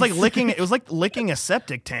god! I was like licking. It was like licking a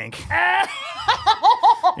septic tank.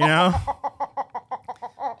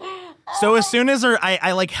 So as soon as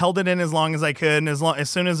I like held it in as long as I could, and as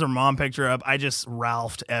soon as her mom picked her up, I just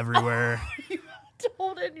ralphed everywhere.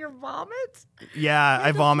 hold it in your vomit. Yeah,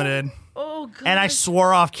 I vomited, Oh god! and I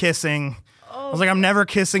swore off kissing. I was like, I'm never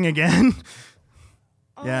kissing again.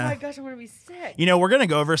 Oh yeah. my gosh! I'm gonna be sick. We're gonna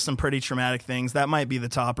go over some pretty traumatic things. That might be the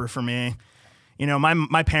topper for me.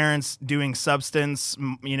 My parents doing substance.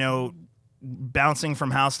 Bouncing from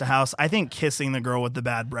house to house. I think kissing the girl with the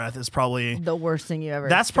bad breath is probably The worst thing you ever.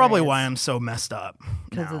 that's probably why I'm so messed up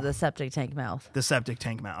because now. of the septic tank mouth. The septic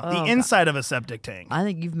tank mouth. Oh, The inside of a septic tank. I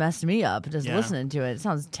think you've messed me up just Yeah. listening to it. It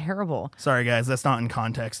sounds terrible. Sorry, guys. That's not in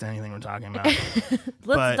context to anything we're talking about.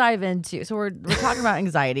 Let's dive into. So we're talking about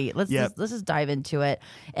anxiety. Let's Yep. let's just dive into it.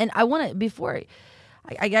 And I want to before.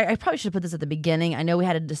 I probably should have put this at the beginning. I know we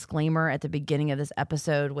had a disclaimer at the beginning of this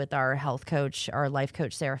episode with our health coach, our life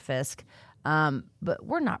coach, Sarah Fisk. But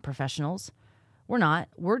we're not professionals. We're not.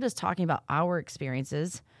 We're just talking about our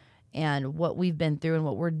experiences and what we've been through and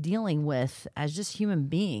what we're dealing with as just human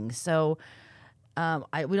beings. So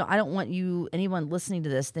I don't want anyone listening to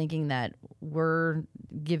this thinking that we're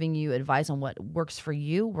giving you advice on what works for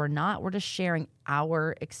you. We're not. We're just sharing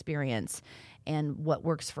our experience and what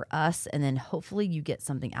works for us, and then hopefully you get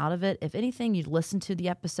something out of it. If anything, you listen to the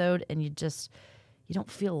episode and you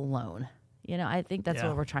don't feel alone. I think that's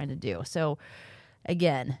what we're trying to do. So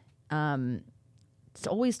again, to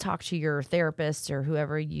always talk to your therapist or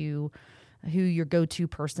who your go-to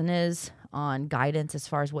person is on guidance as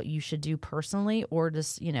far as what you should do personally, or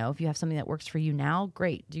just, if you have something that works for you now,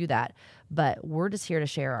 great, do that. But we're just here to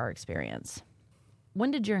share our experience.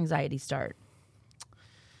 When did your anxiety start?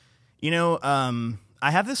 I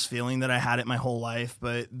have this feeling that I had it my whole life,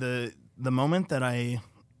 but the moment that I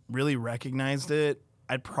really recognized it,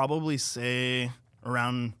 I'd probably say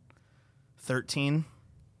around 13.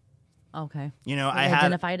 Okay. I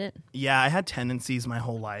identified it? Yeah, I had tendencies my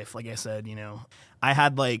whole life. Like I said, I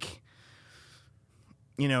had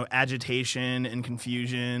agitation and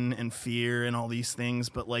confusion and fear and all these things,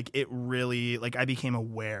 but it really, I became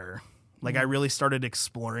aware. I really started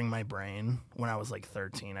exploring my brain when I was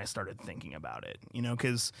 13. I started thinking about it,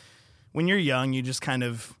 because when you're young, you just kind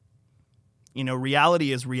of,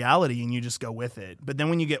 reality is reality and you just go with it. But then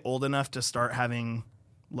when you get old enough to start having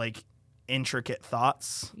intricate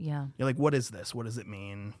thoughts, you're like, what is this? What does it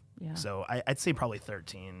mean? Yeah. So I'd say probably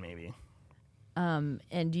 13, maybe. And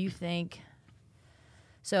do you think,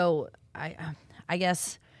 so I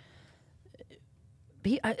guess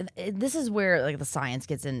this is where the science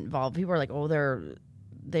gets involved. People are like, oh,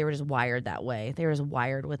 they were just wired that way. They were just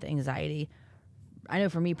wired with anxiety. I know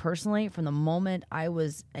for me personally, from the moment I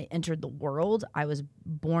entered the world, I was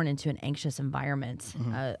born into an anxious environment.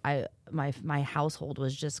 Mm-hmm. My household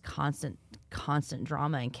was just constant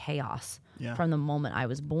drama and chaos Yeah. from the moment I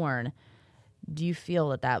was born. Do you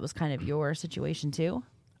feel that was kind of your situation too?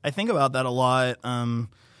 I think about that a lot.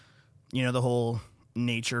 The whole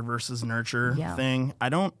nature versus nurture thing.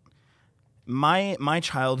 My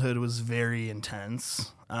childhood was very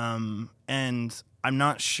intense. And I'm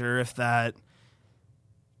not sure if that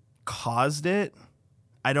caused it.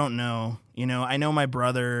 I don't know. I know my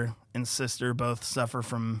brother and sister both suffer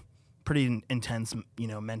from pretty intense,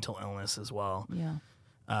 mental illness as well.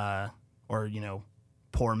 Yeah. Or,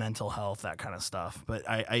 poor mental health, that kind of stuff. But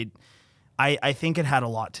I think it had a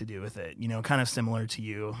lot to do with it, kind of similar to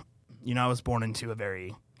you. I was born into a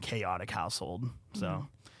very chaotic household. So,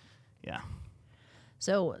 yeah.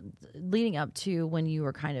 So leading up to when you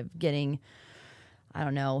were kind of getting, I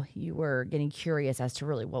don't know, you were getting curious as to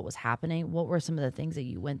really what was happening. What were some of the things that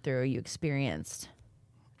you went through or you experienced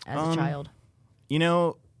as a child?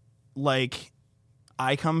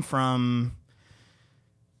 I come from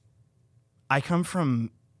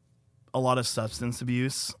a lot of substance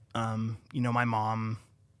abuse. My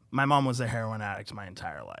mom was a heroin addict my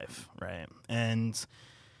entire life, right? And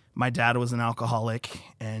my dad was an alcoholic,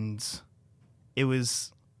 and it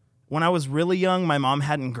was when I was really young, my mom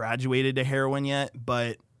hadn't graduated to heroin yet,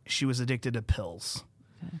 but she was addicted to pills.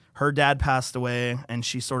 Okay. Her dad passed away, and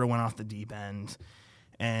she sort of went off the deep end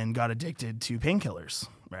and got addicted to painkillers,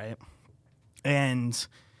 right? And,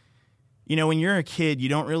 when you're a kid, you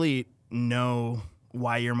don't really know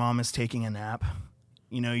why your mom is taking a nap.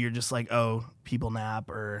 You're just like, oh, people nap,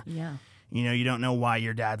 or, you don't know why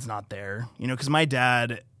your dad's not there. Because my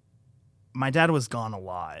dad was gone a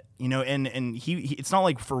lot, and he it's not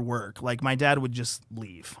like for work. Like, my dad would just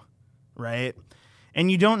leave, right?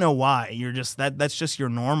 And you don't know why. You're just, that's just your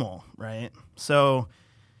normal, right? So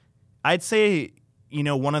I'd say,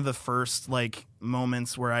 one of the first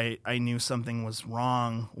moments where I knew something was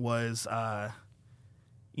wrong was,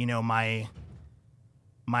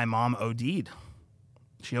 my mom OD'd.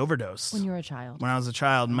 She overdosed. When you were a child? When I was a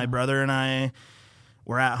child. My brother and I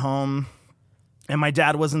were at home, and my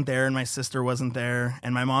dad wasn't there, and my sister wasn't there,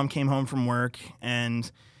 and my mom came home from work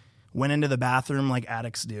and went into the bathroom like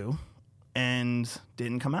addicts do and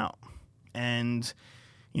didn't come out. And,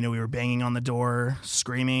 we were banging on the door,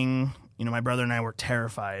 screaming. My brother and I were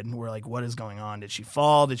terrified. We're like, what is going on? Did she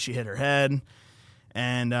fall? Did she hit her head?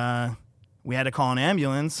 And we had to call an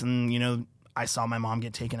ambulance, and, I saw my mom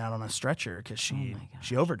get taken out on a stretcher because she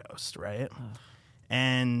overdosed, right? Oh.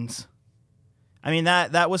 And I mean,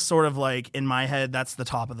 that was sort of in my head, that's the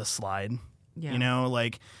top of the slide. Yeah.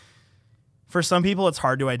 For some people, it's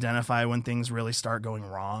hard to identify when things really start going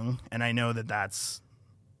wrong. And I know that's,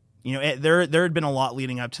 there had been a lot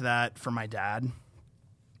leading up to that for my dad.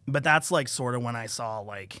 But that's sort of when I saw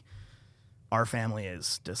our family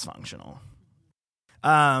is dysfunctional.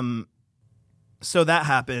 So that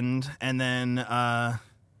happened, and then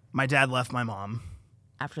my dad left my mom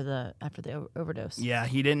after the overdose. Yeah,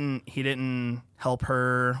 he didn't help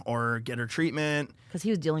her or get her treatment. Because he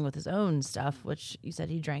was dealing with his own stuff, which you said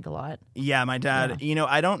he drank a lot. Yeah, my dad, Yeah.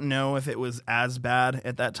 I don't know if it was as bad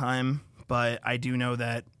at that time, but I do know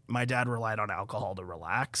that my dad relied on alcohol to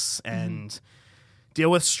relax and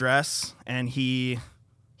deal with stress, and he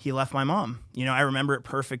left my mom. I remember it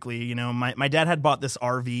perfectly. My dad had bought this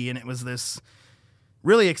RV, and it was this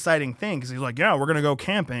really exciting thing because he was like, yeah, we're going to go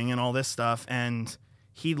camping and all this stuff. And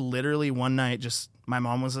he literally one night my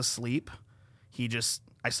mom was asleep.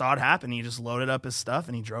 I saw it happen. He just loaded up his stuff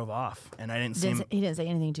and he drove off. And I didn't see him. He didn't say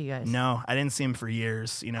anything to you guys? No, I didn't see him for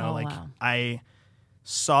years. Wow. I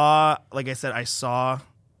saw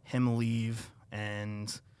him leave,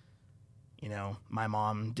 and my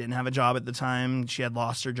mom didn't have a job at the time. She had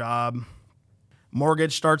lost her job.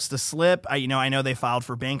 Mortgage starts to slip. I know they filed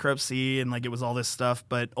for bankruptcy and it was all this stuff,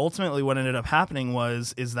 but ultimately what ended up happening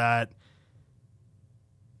is that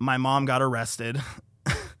my mom got arrested.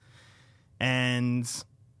 And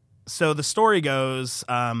so the story goes,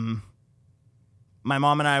 my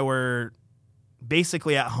mom and I were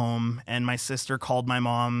basically at home, and my sister called my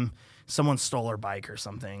mom. Someone stole her bike or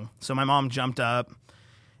something. So my mom jumped up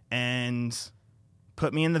and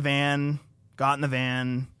put me in the van, got in the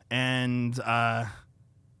van, and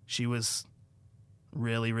she was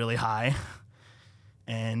really, really high.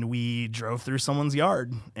 And we drove through someone's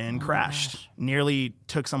yard and crashed. Nearly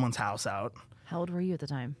took someone's house out. How old were you at the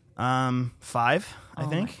time? 5, I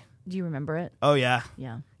think. Do you remember it? Oh, yeah.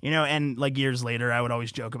 Yeah. And years later, I would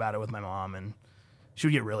always joke about it with my mom, and she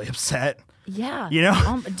would get really upset. Yeah.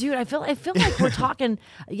 Dude, I feel like we're talking.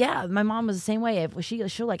 Yeah, my mom was the same way. If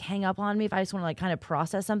she'll hang up on me if I just want to kind of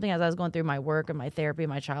process something as I was going through my work and my therapy,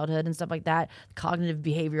 my childhood and stuff like that, cognitive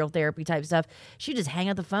behavioral therapy type stuff. She just hang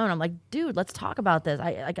up the phone. I'm like, dude, let's talk about this.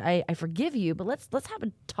 I forgive you, but let's have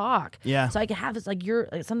a talk. Yeah. So I can have this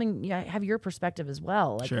have your perspective as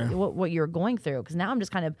well, Sure. what you're going through. Because now I'm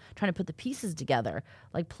just kind of trying to put the pieces together.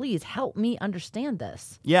 Please help me understand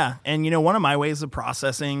this. Yeah, and one of my ways of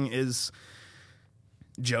processing is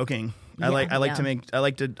joking. I like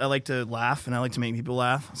to laugh, and I like to make people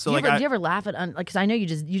laugh. So do you ever laugh at because I know you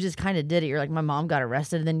just kind of did it. You're like, my mom got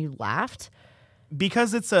arrested, and then you laughed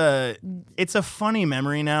because it's a funny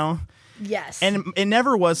memory now. Yes, and it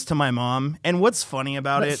never was to my mom. And what's funny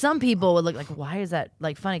about it? Some people would look like, why is that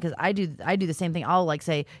funny? Because I do the same thing. I'll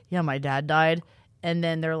say, yeah, my dad died, and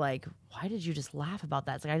then they're like, why did you just laugh about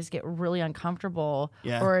that? It's I just get really uncomfortable.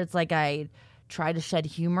 Yeah. Or it's I try to shed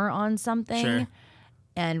humor on something. Sure.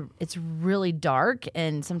 And it's really dark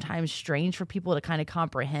and sometimes strange for people to kind of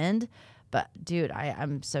comprehend. But dude,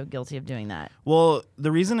 I'm so guilty of doing that. Well,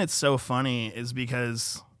 the reason it's so funny is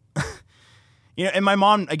because, and my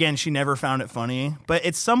mom, again, she never found it funny. But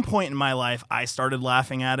at some point in my life, I started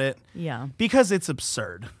laughing at it. Yeah. Because it's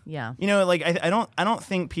absurd. Yeah. I don't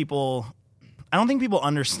think people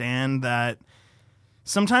understand that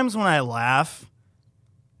sometimes when I laugh,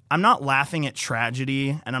 I'm not laughing at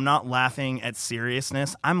tragedy and I'm not laughing at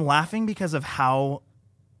seriousness. I'm laughing because of how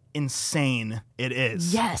insane it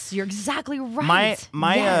is. Yes, you're exactly right.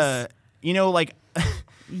 Yes. Yes.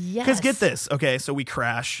 Because get this. Okay, so we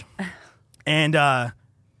crash. And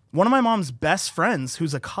one of my mom's best friends,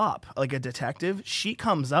 who's a cop, a detective, she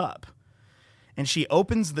comes up and she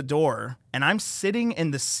opens the door, and I'm sitting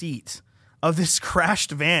in the seat of this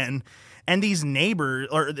crashed van. And these neighbors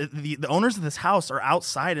or the owners of this house are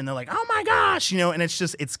outside, and they're like, oh my gosh, and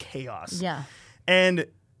it's chaos. Yeah. And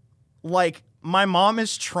my mom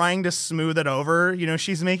is trying to smooth it over.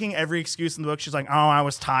 She's making every excuse in the book. She's like, oh, I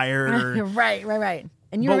was tired. Right.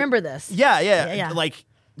 And you remember this. Yeah.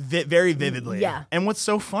 Very vividly. Yeah. And what's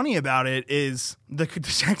so funny about it is the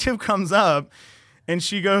detective comes up and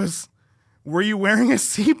she goes, were you wearing a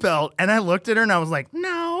seatbelt? And I looked at her and I was like,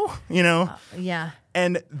 no, Yeah.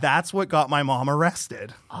 And that's what got my mom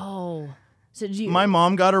arrested. Oh. So did you My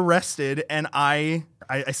mom got arrested, and I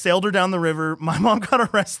sailed her down the river. My mom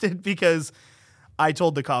got arrested because I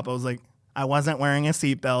told the cop, I was like, I wasn't wearing a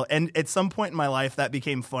seatbelt. And at some point in my life, that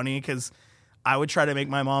became funny because I would try to make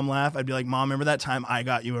my mom laugh. I'd be like, Mom, remember that time I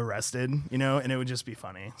got you arrested? And it would just be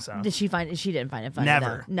funny. So Did she didn't find it funny?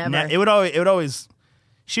 never. Though. Never. It would always.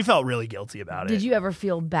 She felt really guilty about it. Did you ever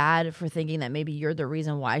feel bad for thinking that maybe you're the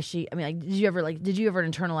reason why did you ever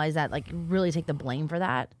internalize that, really take the blame for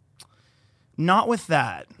that? Not with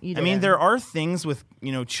that. You I mean, didn't. there are things with,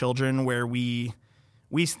 children where we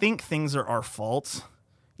think things are our fault.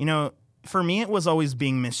 For me, it was always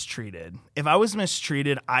being mistreated. If I was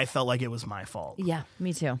mistreated, I felt like it was my fault. Yeah,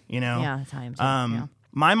 me too. Yeah, that's how I am too. Yeah.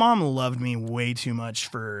 My mom loved me way too much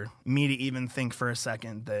for me to even think for a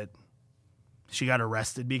second that she got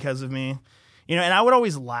arrested because of me. You know, and I would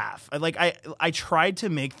always laugh. I tried to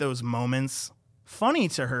make those moments funny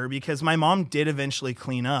to her because my mom did eventually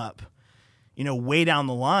clean up, you know, way down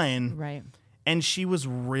the line. Right. And she was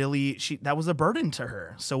really, that was a burden to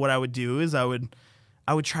her. So what I would do is I would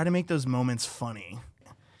try to make those moments funny.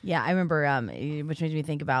 Yeah, I remember, which made me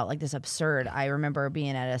think about like this absurd. I remember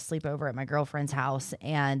being at a sleepover at my girlfriend's house,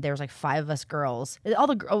 and there was like 5 of us girls.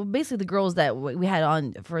 Basically the girls that we had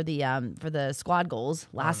on for the squad goals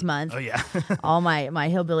last month. Oh yeah, all my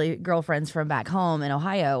hillbilly girlfriends from back home in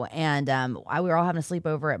Ohio, and we were all having a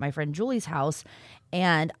sleepover at my friend Julie's house,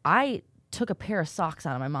 and I took a pair of socks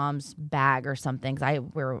out of my mom's bag or something because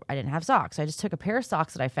I didn't have socks. So I just took a pair of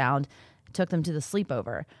socks that I found, took them to the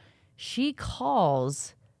sleepover. She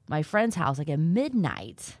calls my friend's house like at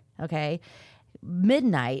midnight. Okay,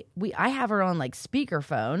 midnight. I have her on like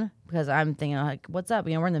speakerphone because I'm thinking like, what's up?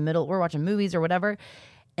 You know, we're in the middle, we're watching movies or whatever,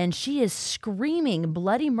 and she is screaming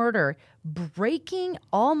bloody murder, breaking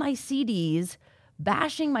all my CDs,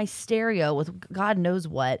 bashing my stereo with God knows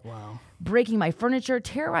what. Wow. Breaking my furniture,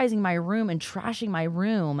 terrorizing my room, and trashing my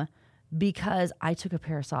room because I took a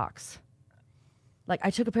pair of socks. Like I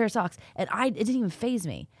took a pair of socks, and it didn't even faze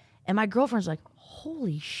me. And my girlfriend's like,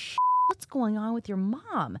 holy shit, what's going on with your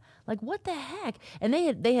mom? Like, what the heck? And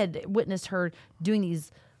they had witnessed her doing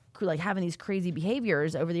these, like having these crazy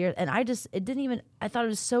behaviors over the years. And I thought it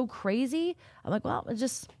was so crazy. I'm like, well,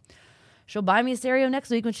 she'll buy me a stereo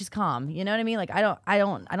next week when she's calm. You know what I mean? Like, I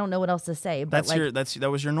don't know what else to say. But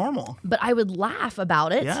that was your normal. But I would laugh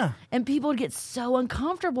about it. Yeah. And people would get so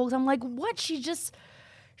uncomfortable because I'm like, what?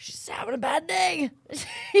 She's having a bad day.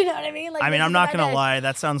 You know what I mean? Like, I mean, I'm not gonna lie.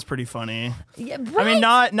 That sounds pretty funny. Yeah, right? I mean,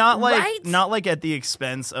 Right? not like at the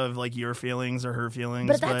expense of like your feelings or her feelings.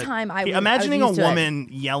 But at that time, imagining I a was used to woman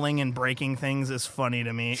yelling and breaking things is funny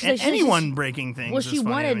to me. So Anyone breaking things. Well, is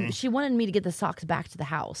funny to me. she wanted me to get the socks back to the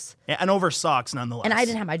house. Yeah, and over socks nonetheless. And I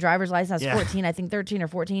didn't have my driver's license. I was Yeah. 14, I think 13 or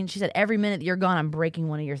 14. She said, every minute that you're gone, I'm breaking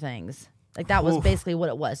one of your things. Like that was basically what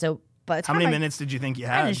it was. So by the How time many minutes did you think you I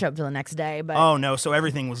had? didn't show up till the next day, but Oh no! So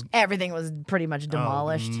everything was pretty much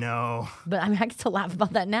demolished. no. But I mean, I get to laugh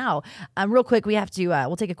about that now. Real quick, we have to.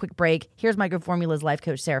 We'll take a quick break. Here's Microbe Formula's life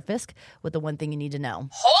coach Sarah Fisk with the one thing you need to know.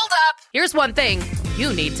 Hold up. Here's one thing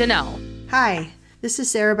you need to know. Hi, this is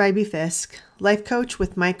Sarah Bybee Fisk, life coach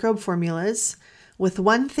with Microbe Formulas, with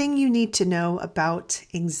one thing you need to know about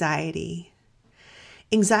anxiety.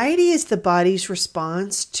 Anxiety is the body's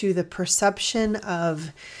response to the perception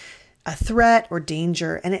of a threat or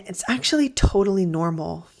danger, and it's actually totally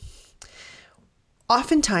normal.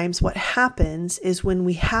 Oftentimes, what happens is when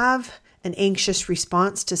we have an anxious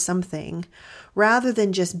response to something, rather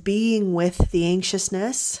than just being with the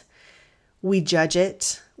anxiousness, we judge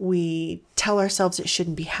it, we tell ourselves it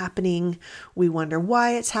shouldn't be happening, we wonder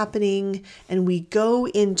why it's happening, and we go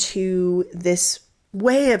into this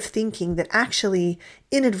way of thinking that actually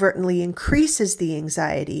inadvertently increases the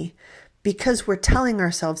anxiety because we're telling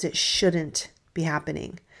ourselves it shouldn't be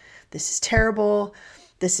happening. This is terrible.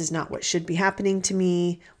 This is not what should be happening to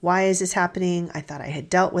me. Why is this happening? I thought I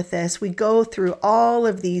had dealt with this. We go through all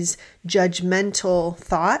of these judgmental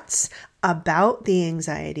thoughts about the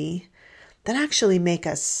anxiety that actually make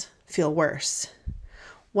us feel worse.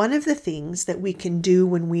 One of the things that we can do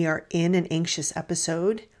when we are in an anxious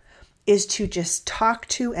episode is to just talk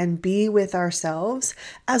to and be with ourselves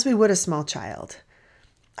as we would a small child.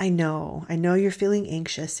 I know you're feeling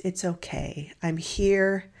anxious. It's okay. I'm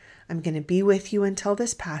here. I'm going to be with you until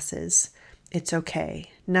this passes. It's okay.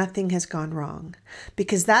 Nothing has gone wrong.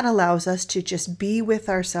 Because that allows us to just be with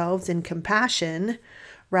ourselves in compassion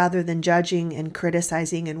rather than judging and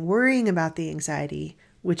criticizing and worrying about the anxiety,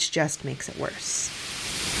 which just makes it worse.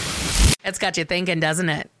 It's got you thinking, doesn't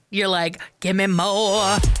it? You're like, give me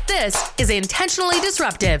more. This is Intentionally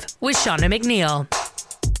Disruptive with Shauna McNeil.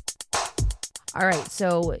 All right,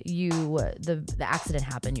 so the accident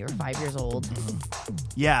happened. You were 5 years old.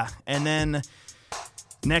 Yeah, and then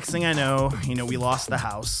next thing I know, we lost the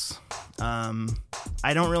house.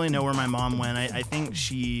 I don't really know where my mom went. I think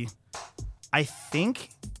she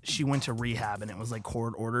went to rehab, and it was like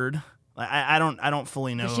court ordered. I don't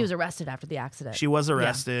fully know. She was arrested after the accident. She was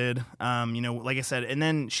arrested. Yeah. Like I said, and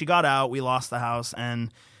then she got out. We lost the house,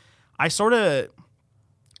 and I sort of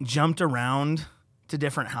jumped around to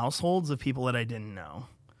different households of people that I didn't know,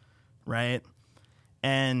 right?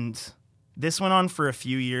 And this went on for a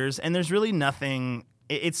few years, and there's really nothing.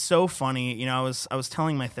 It's so funny, I was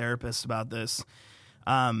telling my therapist about this.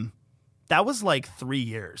 That was like 3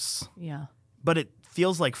 years. Yeah, but it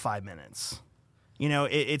feels like 5 minutes.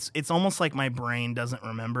 It's almost like my brain doesn't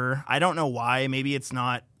remember. I don't know why. Maybe it's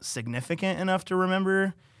not significant enough to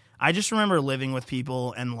remember. I just remember living with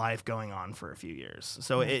people and life going on for a few years.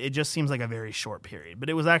 So it just seems like a very short period, but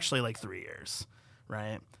it was actually like 3 years,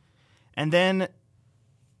 right? And then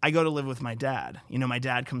I go to live with my dad. You know, my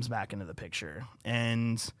dad comes back into the picture,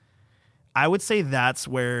 and I would say that's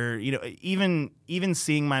where, you know, even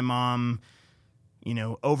seeing my mom, you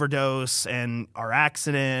know, overdose and our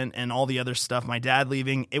accident and all the other stuff, my dad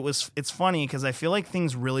leaving, it's funny because I feel like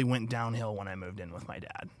things really went downhill when I moved in with my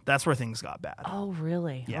dad. That's where things got bad. Oh,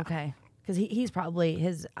 really? Yeah. Okay. Because he's probably,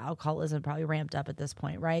 his alcoholism probably ramped up at this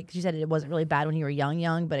point, right? Because you said it wasn't really bad when you were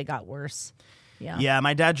young, but it got worse. Yeah. Yeah,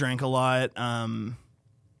 my dad drank a lot.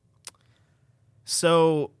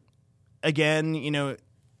 So, again, you know,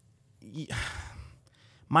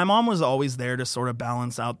 my mom was always there to sort of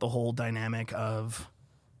balance out the whole dynamic of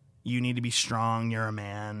you need to be strong, you're a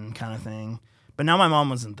man kind of thing. But now my mom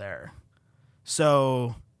wasn't there.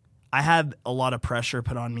 So I had a lot of pressure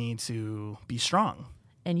put on me to be strong.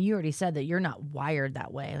 And you already said that you're not wired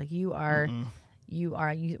that way. Like you are,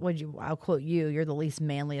 I'll quote you, you're the least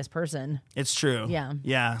manliest person. It's true. Yeah.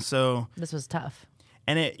 Yeah. So This was tough.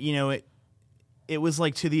 and it was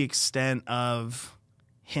like to the extent of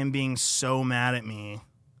him being so mad at me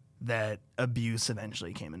that abuse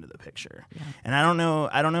eventually came into the picture. Yeah. And I don't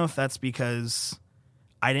know if that's because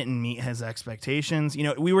I didn't meet his expectations. You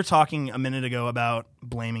know, we were talking a minute ago about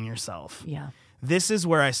blaming yourself. Yeah. This is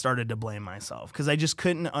where I started to blame myself because I just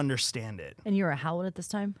couldn't understand it. And you were how old at this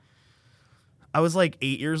time? I was like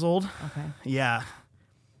 8 years old. Okay. Yeah.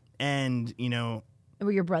 And, you know,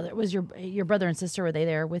 Were your brother your brother and sister, were they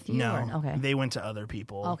there with you? no, Or, okay. they went to other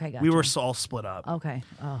people. Okay, We were gotcha. all split up. Okay.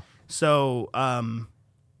 Oh. So,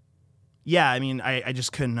 yeah, I mean, I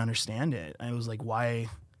just couldn't understand it. I was like, why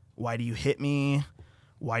do you hit me?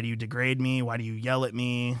 Why do you degrade me? Why do you yell at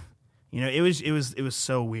me? You know, it was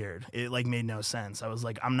so weird. It like made no sense. I was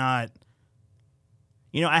like, I'm not,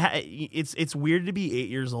 you know, it's weird to be 8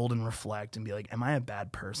 years old and reflect and be like, am I a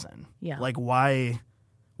bad person? Yeah. Like, why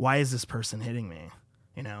is this person hitting me?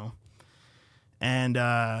 You know? And,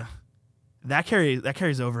 that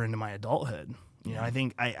carries over into my adulthood. You know, I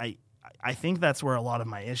think I think that's where a lot of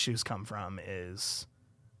my issues come from, is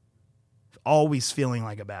always feeling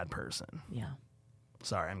like a bad person. Yeah.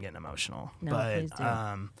 Sorry, I'm getting emotional. No, but please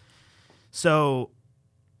do. so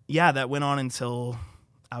yeah, that went on until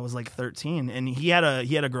I was like 13, and he had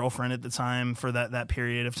a girlfriend at the time for that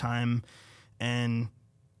period of time, and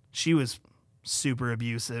she was super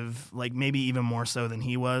abusive, like maybe even more so than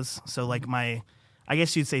he was. So like I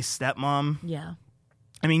guess you'd say stepmom. Yeah.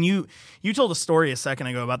 I mean, you told a story a second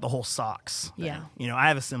ago about the whole socks thing. Yeah. You know, I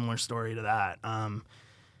have a similar story to that.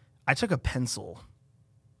 I took a pencil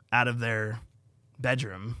out of their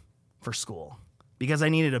bedroom for school because I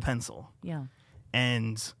needed a pencil. Yeah.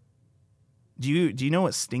 And do you know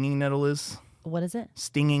what stinging nettle is? What is it?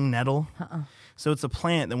 Stinging nettle? So it's a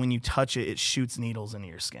plant that when you touch it, it shoots needles into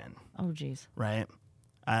your skin, Oh, geez. right?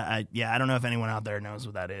 I don't know if anyone out there knows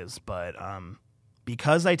what that is, but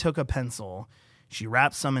because I took a pencil, she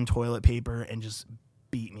wrapped some in toilet paper and just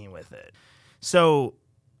beat me with it. So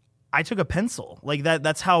I took a pencil. Like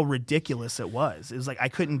that's how ridiculous it was. It was like I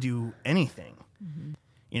couldn't do anything. Mm-hmm.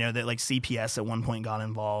 You know, that like CPS at one point got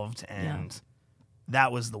involved, and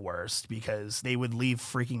that was the worst because they would leave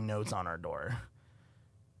freaking notes on our door.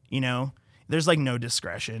 You know, there's like no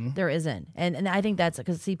discretion. There isn't. And I think that's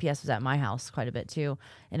because CPS was at my house quite a bit too.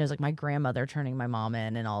 And it was like my grandmother turning my mom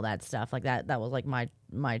in and all that stuff. Like that was like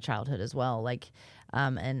my childhood as well. Like,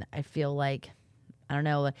 and I feel like, I don't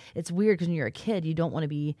know, it's weird because when you're a kid, you don't want to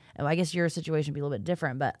be, I guess your situation would be a little bit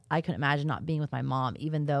different, but I couldn't imagine not being with my mom,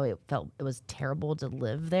 even though it was terrible to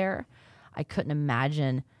live there. I couldn't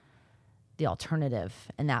imagine the alternative.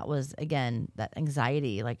 And that was, again, that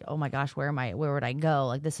anxiety, like, oh my gosh, where would I go?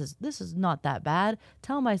 Like, this is not that bad.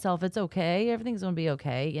 Tell myself it's okay. Everything's going to be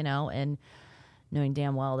okay, you know, and knowing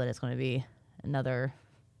damn well that it's going to be another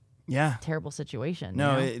terrible situation.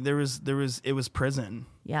 No, you know? it was prison.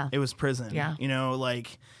 Yeah. It was prison. Yeah. You know,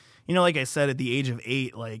 like I said, at the age of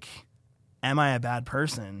 8, like, am I a bad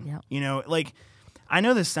person? Yeah. You know, like, I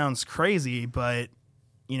know this sounds crazy, but,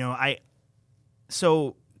 you know,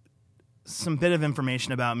 so some bit of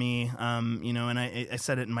information about me, you know, and I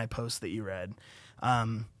said it in my post that you read.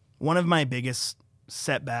 One of my biggest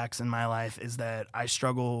setbacks in my life is that I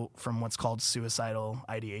struggle from what's called suicidal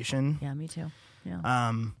ideation. Yeah, me too.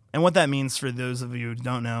 Yeah. And what that means for those of you who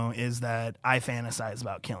don't know is that I fantasize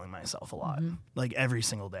about killing myself a lot, like every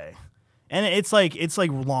single day. And it's like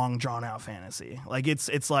long drawn out fantasy. Like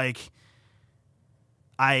it's like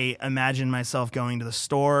I imagine myself going to the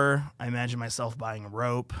store. I imagine myself buying a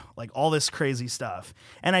rope, like all this crazy stuff.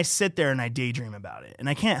 And I sit there and I daydream about it, and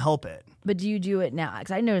I can't help it. But do you do it now?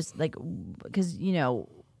 Because I noticed, like, because, you know,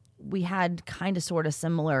 we had kind of sort of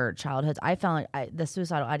similar childhoods. I found like the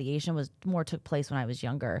suicidal ideation took place when I was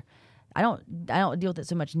younger. I don't deal with it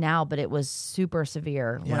so much now, but it was super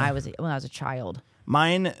severe when I was a child.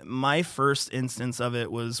 My first instance of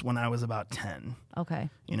it was when I was about 10. Okay.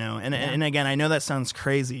 You know, and again, I know that sounds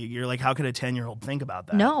crazy. You're like, how could a 10-year-old think about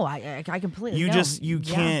that? No, I completely. You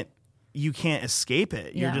can't escape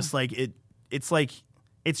it. You're just like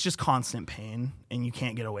it's just constant pain, and you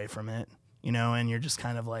can't get away from it. You know, and you're just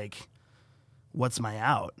kind of like, what's my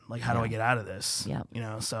out? Like, how do I get out of this? Yep. You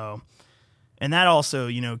know, so, and that also,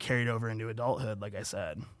 you know, carried over into adulthood, like I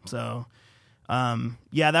said. So,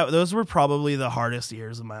 those were probably the hardest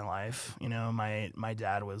years of my life. You know, my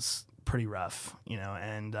dad was pretty rough, you know,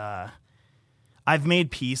 and I've made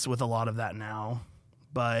peace with a lot of that now.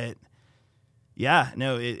 But yeah,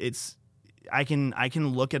 no, I can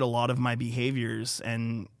look at a lot of my behaviors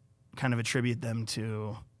and kind of attribute them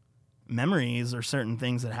to memories or certain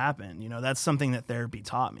things that happen. You know, that's something that therapy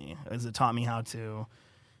taught me. It taught me how to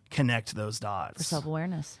connect those dots for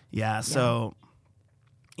self-awareness. Yeah. So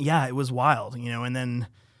yeah, it was wild, you know, and then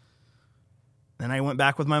I went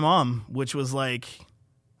back with my mom, which was like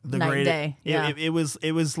the Night greatest day. Yeah. It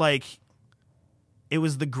was like, it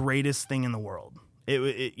was the greatest thing in the world.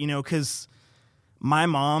 It you know, cause my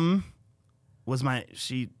mom was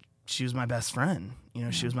she was my best friend, you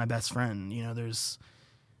know, she was my best friend, you know,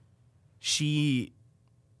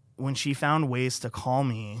 when she found ways to call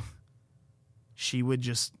me, she would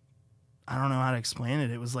just, I don't know how to explain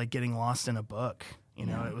it. It was like getting lost in a book. You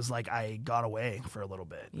know, it was like I got away for a little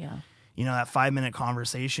bit. Yeah. You know, that 5-minute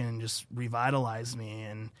conversation just revitalized me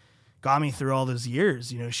and got me through all those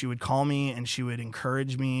years. You know, she would call me and she would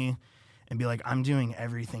encourage me and be like, I'm doing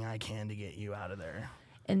everything I can to get you out of there.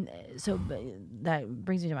 And so that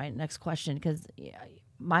brings me to my next question, because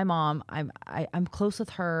my mom, I'm close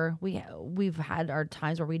with her. We've had our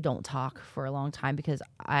times where we don't talk for a long time because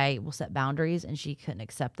I will set boundaries and she couldn't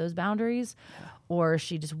accept those boundaries, or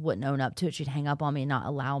she just wouldn't own up to it. She'd hang up on me and not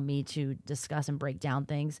allow me to discuss and break down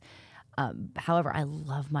things. However, I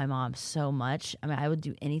love my mom so much. I mean, I would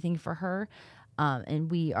do anything for her,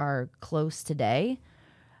 and we are close today.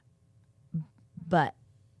 But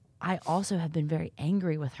I also have been very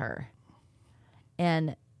angry with her.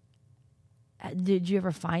 And did you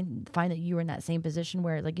ever find that you were in that same position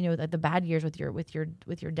where, like, you know, like the bad years with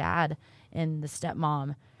your dad and the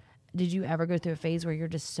stepmom, did you ever go through a phase where you're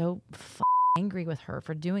just so angry with her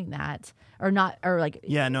for doing that, or not, or like?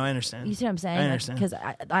 Yeah, no, I understand. You see what I'm saying? I understand. Because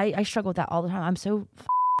I struggle with that all the time. I'm so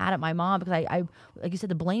mad at my mom because I like you said,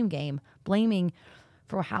 the blame game, blaming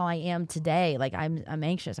for how I am today. Like I'm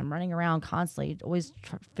anxious. I'm running around constantly, always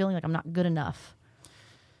feeling like I'm not good enough.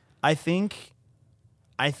 I think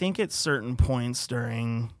at certain points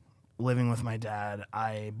during living with my dad,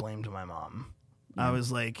 I blamed my mom. Yeah. I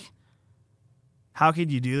was like, how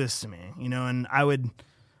could you do this to me? You know, and I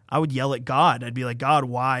would yell at God. I'd be like, God,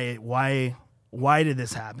 why did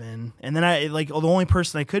this happen? And then the only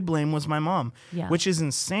person I could blame was my mom, which is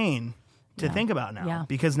insane to think about now,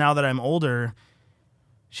 because now that I'm older,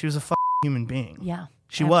 she was a human being. Yeah.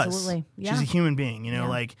 She absolutely. was. Yeah. She's a human being, you know,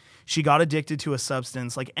 like she got addicted to a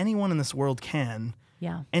substance like anyone in this world can.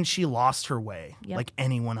 Yeah. And she lost her way like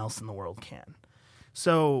anyone else in the world can.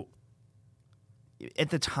 So at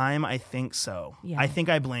the time, I think so. Yeah. I think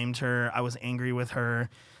I blamed her. I was angry with her.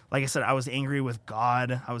 Like I said, I was angry with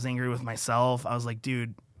God. I was angry with myself. I was like,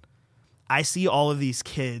 dude, I see all of these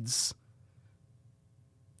kids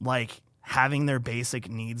like having their basic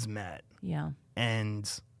needs met. Yeah. And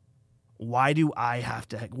why do I have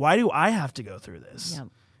to go through this? Yep.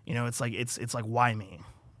 You know, it's like why me?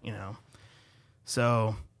 You know.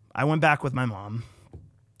 So I went back with my mom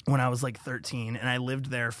when I was like 13, and I lived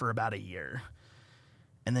there for about a year,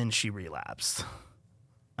 and then she relapsed.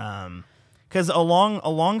 Because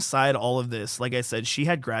alongside all of this, like I said, she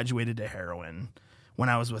had graduated to heroin when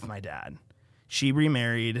I was with my dad. She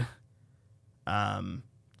remarried.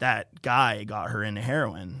 That guy got her into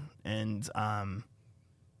heroin, and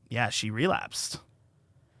she relapsed.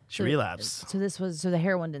 So the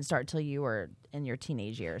heroin didn't start till you were in your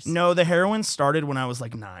teenage years. No, the heroin started when I was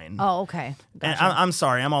like 9. Oh, okay. Gotcha. And I'm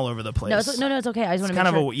sorry, I'm all over the place. No, it's okay. I just want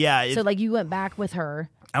to make sure. So like you went back with her.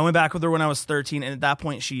 I went back with her when I was 13, and at that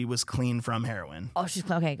point she was clean from heroin. Oh, she's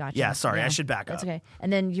clean. Okay, gotcha. Yeah, sorry, I should back up. That's okay.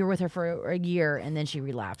 And then you were with her for a year, and then she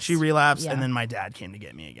relapsed. And then my dad came to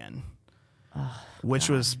get me again, which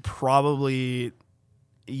was probably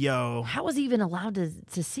How was he even allowed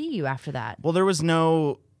to see you after that? Well, there was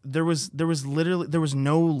no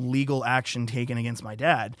legal action taken against my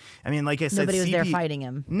dad. I mean, like I said, Nobody was there fighting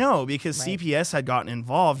him. No, because CPS had gotten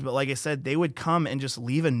involved. But like I said, they would come and just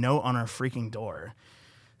leave a note on our freaking door.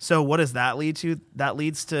 So what does that lead to? That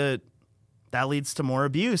leads to more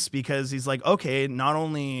abuse, because he's like, okay, not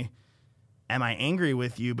only am I angry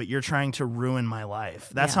with you, but you're trying to ruin my life.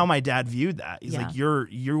 That's how my dad viewed that. He's like,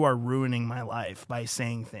 you are ruining my life by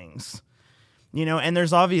saying things, and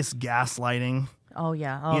there's obvious gaslighting. Oh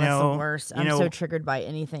yeah. Oh, that's the worst. I'm so triggered by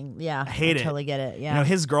anything. Yeah. I hate it. Totally get it. Yeah.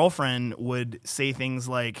 His girlfriend would say things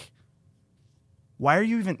like,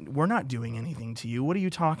 we're not doing anything to you. What are you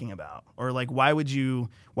talking about? Or like, why would you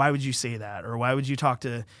say that? Or why would you talk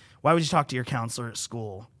to your counselor at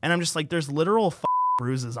school? And I'm just like, there's literal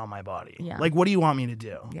bruises on my body. Yeah. Like, what do you want me to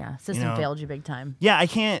do? Yeah. System failed you big time. Yeah.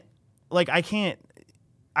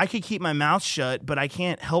 I could keep my mouth shut, but I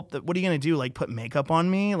can't help that. What are you going to do? Like, put makeup on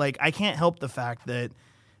me? Like, I can't help the fact that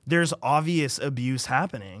there's obvious abuse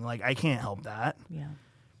happening. Like, I can't help that. Yeah.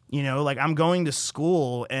 Like, I'm going to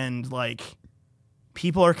school and like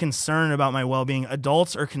people are concerned about my well-being.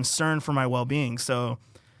 Adults are concerned for my well-being. So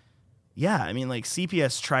yeah, I mean, like,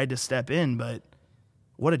 CPS tried to step in, but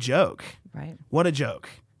what a joke. Right. What a joke.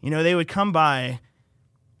 They would come by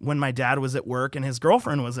when my dad was at work and his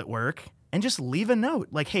girlfriend was at work and just leave a note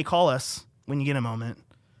like, hey, call us when you get a moment.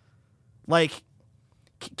 Like,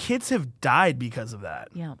 kids have died because of that.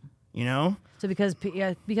 Yeah. So because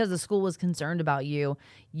the school was concerned about you,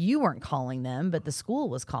 you weren't calling them, but the school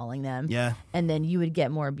was calling them. Yeah. And then you would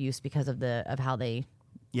get more abuse because of how they.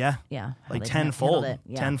 Yeah. Yeah. Like tenfold.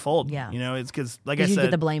 Yeah. Tenfold. Yeah. It's because, like I said, you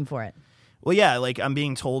get the blame for it. Well, yeah, like, I'm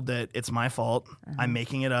being told that it's my fault. I'm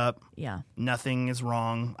making it up. Yeah. Nothing is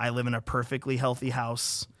wrong. I live in a perfectly healthy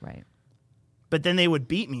house. Right. But then they would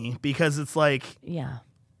beat me because it's like, yeah.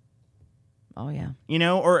 Oh yeah.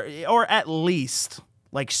 Or at least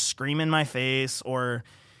like scream in my face, or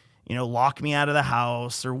lock me out of the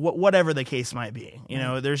house, or whatever the case might be.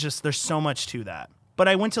 There's so much to that. But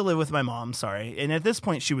I went to live with my mom, and at this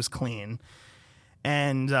point she was clean,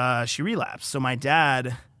 and she relapsed. So my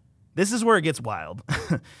dad, this is where it gets wild.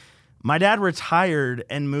 My dad retired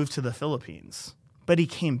and moved to the Philippines, but he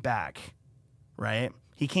came back, right?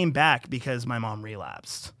 He came back because my mom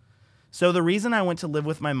relapsed. So the reason I went to live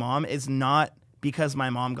with my mom is not because my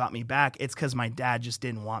mom got me back. It's because my dad just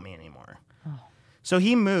didn't want me anymore. Oh. So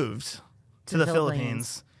he moved to the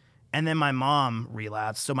Philippines, and then my mom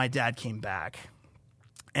relapsed. So my dad came back.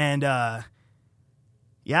 And my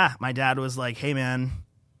dad was like, hey, man,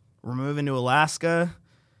 we're moving to Alaska.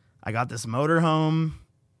 I got this motorhome.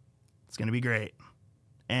 It's going to be great.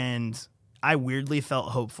 And I weirdly felt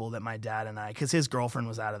hopeful that my dad and because his girlfriend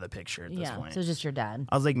was out of the picture at this point. So it's just your dad.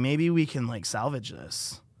 I was like, maybe we can like salvage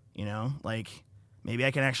this, like maybe I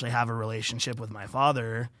can actually have a relationship with my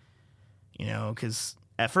father, because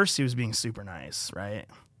at first he was being super nice, right?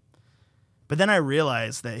 But then I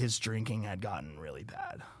realized that his drinking had gotten really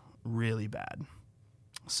bad, really bad.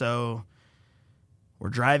 So we're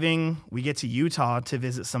driving, we get to Utah to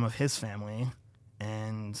visit some of his family,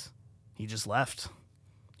 and he just left.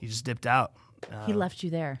 He just dipped out. He left you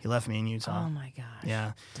there. He left me in Utah. Oh my gosh.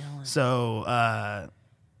 Yeah. Dylan. So,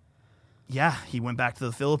 he went back to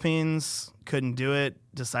the Philippines, couldn't do it,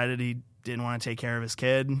 decided he didn't want to take care of his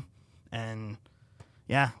kid. And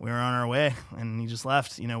we were on our way, and he just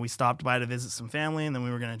left. We stopped by to visit some family, and then we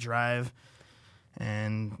were going to drive.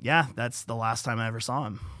 And that's the last time I ever saw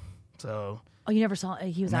him. So. Oh, you never saw,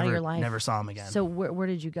 he was out of your life? Never saw him again. So where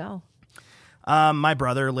did you go? My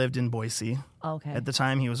brother lived in Boise. Oh, okay. At the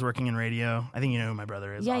time, he was working in radio. I think you know who my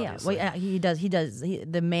brother is. Yeah, obviously. yeah. Well, he does.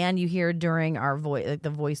 The man you hear during our voice, like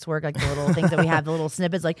the voice work, like the little things that we have, the little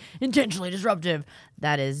snippets, like intentionally disruptive.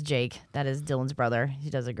 That is Jake. That is Dylan's brother.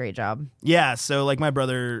 He does a great job. Yeah. So like my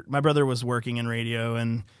brother was working in radio,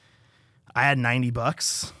 and I had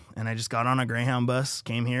 $90, and I just got on a Greyhound bus,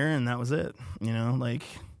 came here, and that was it. Like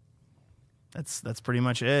that's pretty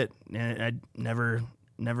much it. And I never.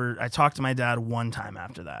 I talked to my dad one time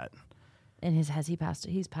after that. And he's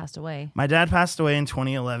passed away. My dad passed away in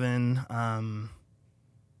 2011.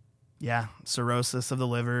 Cirrhosis of the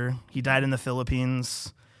liver. He died in the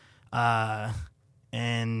Philippines. Our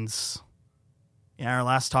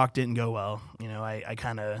last talk didn't go well. I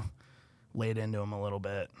kind of laid into him a little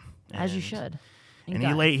bit. As you should. And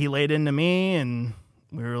he laid into me, and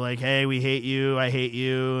we were like, hey, we hate you. I hate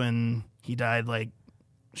you. And he died like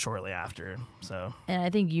shortly after. So, and I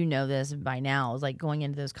think this by now, is like going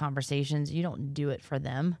into those conversations, you don't do it for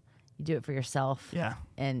them, You do it for yourself. Yeah.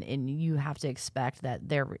 And you have to expect that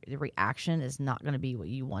their reaction is not going to be what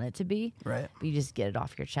you want it to be. Right. But you just get it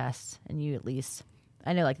off your chest, and you at least,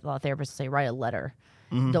 I know like a lot of therapists say, write a letter.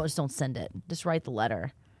 Don't send it. Just write the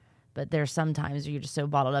letter. But there's some times where you're just so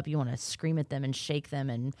bottled up, you want to scream at them and shake them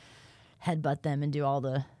and headbutt them and do all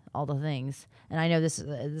the things. And I know this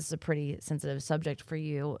is a pretty sensitive subject for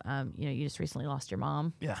you. You just recently lost your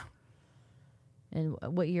mom. Yeah. And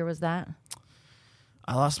what year was that?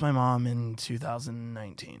 I lost my mom in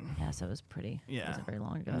 2019. Yeah, so it was pretty. Yeah. It wasn't very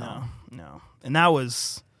long ago. at all. No. And that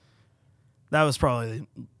was probably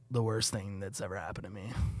the worst thing that's ever happened to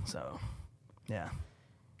me. So, yeah.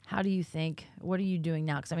 How do you think? What are you doing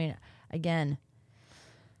now? Because I mean, again,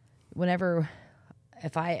 whenever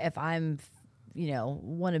if I'm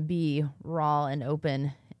want to be raw and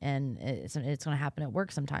open, and it's going to happen at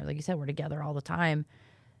work sometimes. Like you said, we're together all the time.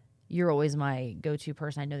 You're always my go-to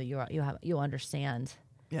person. I know that you'll understand.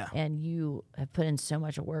 Yeah. And you have put in so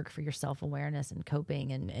much work for your self-awareness and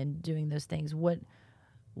coping and doing those things. What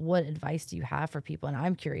advice do you have for people? And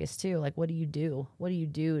I'm curious too. Like, what do you do? What do you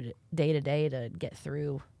do day to day to get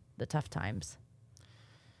through the tough times?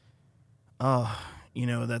 Oh,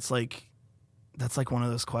 that's like one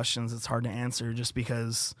of those questions that's hard to answer just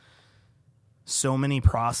because so many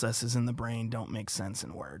processes in the brain don't make sense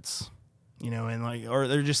in words, and or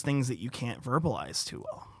they're just things that you can't verbalize too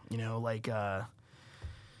well,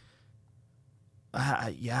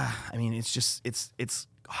 yeah. I mean, it's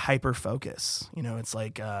hyper focus, it's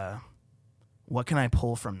like, what can I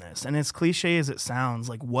pull from this? And as cliche as it sounds,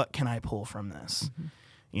 like, what can I pull from this?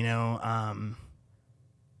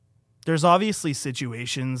 There's obviously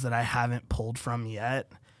situations that I haven't pulled from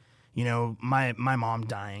yet. My mom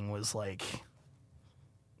dying was like,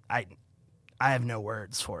 I have no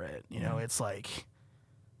words for it. It's like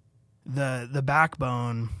the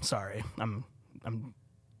backbone. Sorry,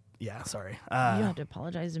 sorry. You don't have to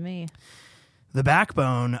apologize to me. The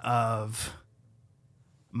backbone of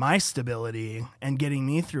my stability and getting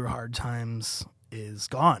me through hard times is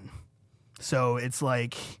gone. So it's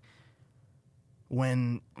like,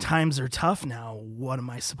 when times are tough now, what am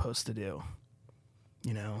I supposed to do?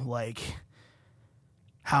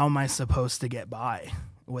 How am I supposed to get by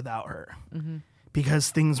without her? Mm-hmm. Because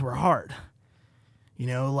things were hard.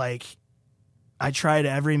 I tried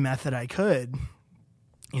every method I could.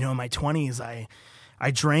 In my 20s, I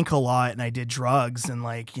drank a lot and I did drugs and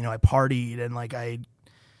I partied and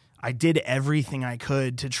I did everything I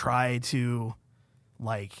could to try to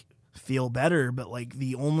feel better, but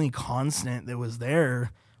the only constant that was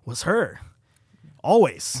there was her.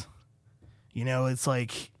 Always. It's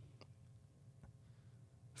like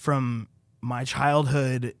from my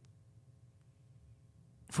childhood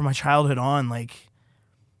on,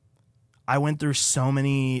 I went through so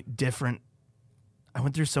many different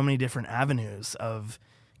avenues of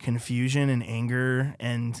confusion and anger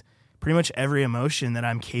and pretty much every emotion that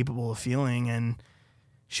I'm capable of feeling, and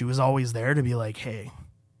she was always there to be like, hey,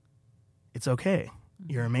 it's okay.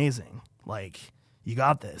 You're amazing. You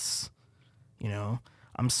got this.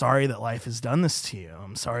 I'm sorry that life has done this to you.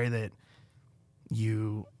 I'm sorry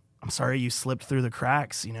you slipped through the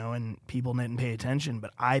cracks, and people didn't pay attention,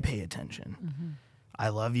 but I pay attention. Mm-hmm. I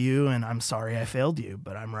love you, and I'm sorry I failed you,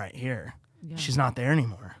 but I'm right here. Yeah. She's not there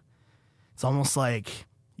anymore. It's almost like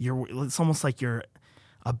you're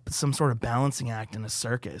some sort of balancing act in a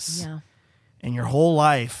circus. Yeah. And your whole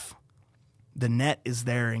life, the net is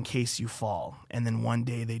there in case you fall. And then one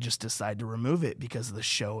day they just decide to remove it because the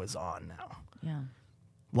show is on now. Yeah.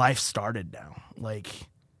 Life started now.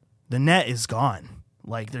 The net is gone.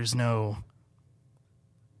 It's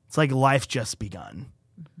like life just begun.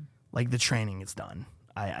 Mm-hmm. The training is done.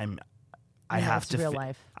 I have to real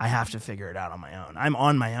life. I have to figure it out on my own. I'm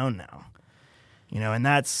on my own now. And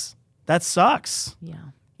that sucks.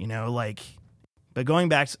 Yeah. But going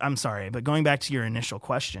back to your initial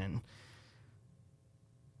question,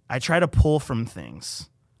 I try to pull from things,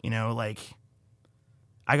 I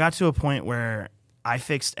got to a point where I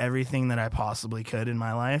fixed everything that I possibly could in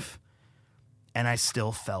my life, and I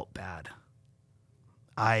still felt bad.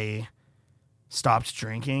 I stopped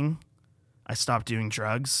drinking. I stopped doing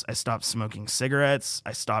drugs. I stopped smoking cigarettes.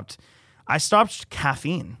 I stopped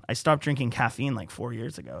caffeine. I stopped drinking caffeine 4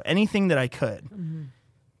 years ago. Anything that I could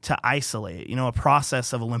to isolate, a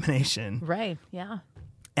process of elimination. Right. Yeah.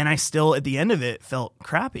 And I still, at the end of it, felt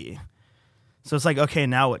crappy. So it's okay,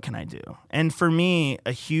 now what can I do? And for me,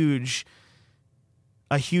 a huge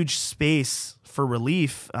space for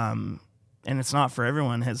relief, and it's not for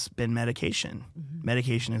everyone, has been medication. Mm-hmm.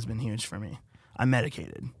 Medication has been huge for me. I'm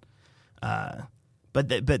medicated.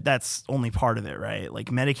 But that's only part of it, right?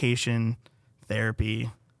 Medication, therapy,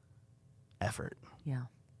 effort. Yeah.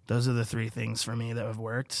 Those are the 3 things for me that have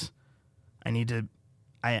worked.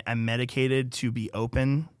 I'm medicated to be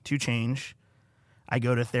open to change. I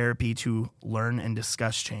go to therapy to learn and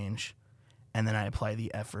discuss change. And then I apply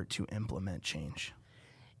the effort to implement change.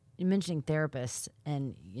 You're mentioning therapists,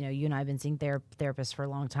 and you and I have been seeing therapists for a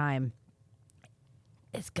long time.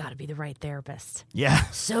 It's got to be the right therapist. Yeah.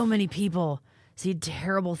 So many people see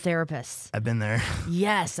terrible therapists. I've been there.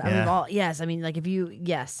 Yes, Yeah. I mean, like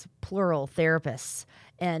plural therapists,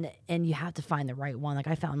 and you have to find the right one. Like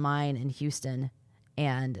I found mine in Houston,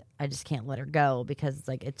 and I just can't let her go because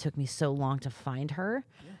like it took me so long to find her.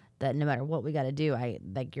 Yeah. That no matter what we got to do,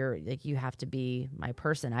 you have to be my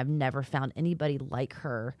person. I've never found anybody like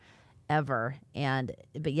her ever.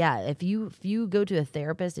 But yeah, if you go to a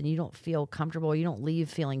therapist and you don't feel comfortable, you don't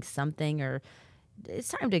leave feeling something, or it's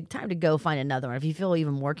time to go find another one. If you feel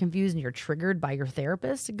even more confused and you're triggered by your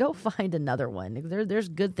therapist, go find another one. There's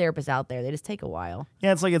good therapists out there. They just take a while.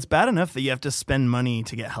 Yeah, it's like it's bad enough that you have to spend money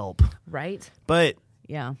to get help. Right? But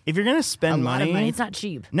yeah, if you're going to spend a lot of money, money, it's not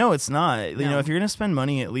cheap. No, it's not. No. You know, if you're going to spend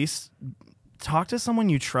money, at least talk to someone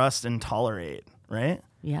you trust and tolerate, right?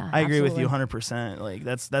 Yeah, I agree with absolutely. you 100%. Like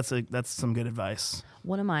that's some good advice.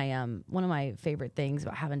 One of my favorite things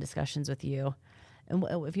about having discussions with you, and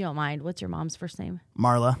if you don't mind, what's your mom's first name?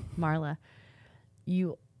 Marla.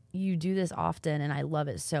 You do this often, and I love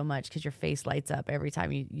it so much because your face lights up every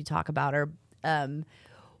time you talk about her.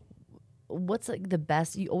 What's like the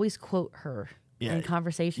best? You always quote her in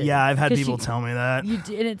conversation. Yeah, I've had people tell me that. You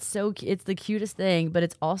do, and it's the cutest thing, but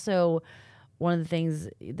it's also one of the things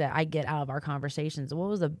that I get out of our conversations.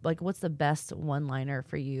 What's the best one-liner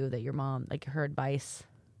for you that your mom, like her advice?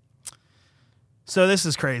 So this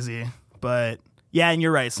is crazy, but yeah, and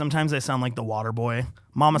you're right. Sometimes I sound like the water boy.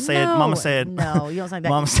 Mama say it. No, you don't sound like that.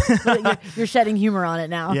 Mama say you're shedding humor on it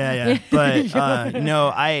now. Yeah. But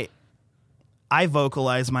no, I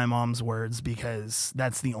vocalize my mom's words because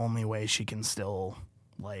that's the only way she can still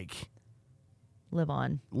like live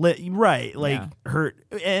on. Right. Like her,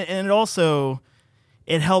 and it also,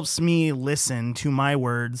 it helps me listen to my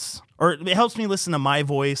words, or it helps me listen to my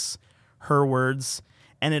voice, her words,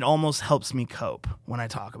 and it almost helps me cope when I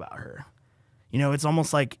talk about her. You know, it's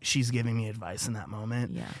almost like she's giving me advice in that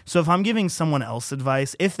moment. Yeah. So if I'm giving someone else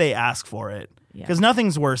advice, if they ask for it, because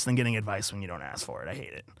nothing's worse than getting advice when you don't ask for it. I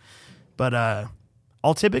hate it. But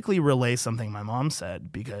I'll typically relay something my mom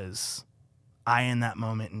said because I, in that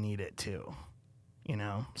moment, need it too. You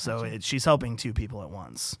know? So she's helping 2 people at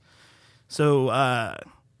once. So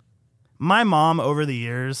my mom, over the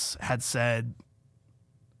years, had said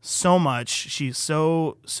so much. She's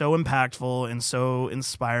so impactful and so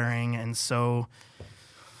inspiring, and so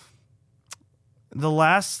the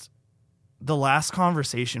last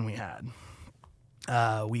conversation we had,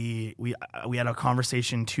 we had a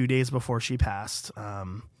conversation 2 days before she passed.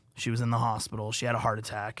 She was in the hospital. She had a heart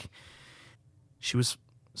attack. She was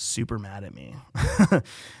super mad at me.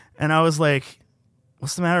 And I was like,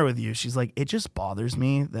 "What's the matter with you?" She's like, "It just bothers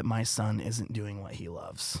me that my son isn't doing what he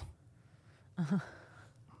loves."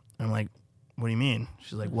 I'm like, "What do you mean?"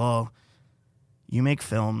 She's like, "Well, you make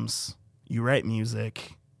films, you write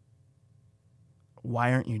music.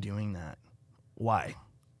 Why aren't you doing that? Why?"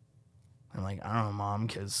 I'm like, "I don't know, Mom,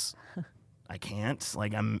 because I can't.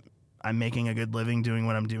 Like, I'm making a good living doing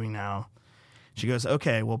what I'm doing now." She goes,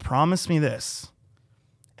 "Okay, well, promise me this.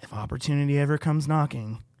 If opportunity ever comes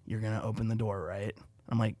knocking, you're going to open the door, right?"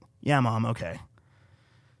 I'm like, "Yeah, Mom, okay."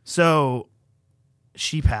 So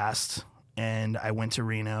she passed, and I went to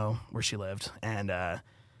Reno, where she lived, and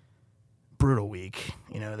brutal week.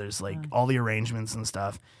 You know, there's like all the arrangements and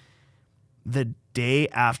stuff. The day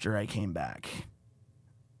after I came back,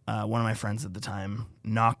 one of my friends at the time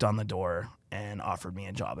knocked on the door and offered me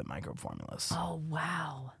a job at Microbe Formulas. Oh,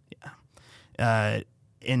 wow. Yeah.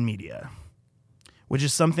 In media, which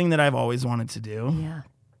is something that I've always wanted to do.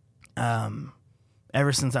 Yeah.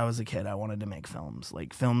 Ever since I was a kid, I wanted to make films.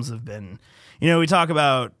 Like, films have been, you know, we talk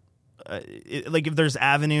about like if there's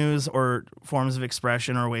avenues or forms of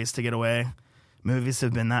expression or ways to get away, movies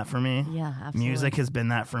have been that for me. Yeah, absolutely. Music has been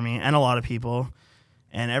that for me, and a lot of people.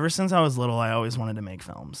 And ever since I was little, I always wanted to make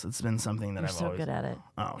films. It's been something that You're I've so always... good at it.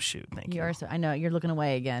 Oh, shoot. Thank you. You are so. I know you're looking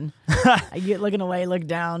away again. You're looking away, look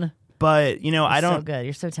down. But, you know, You're so good.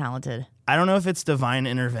 You're so talented. I don't know if it's divine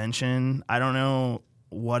intervention. I don't know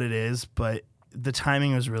what it is, but the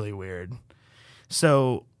timing was really weird.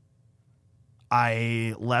 So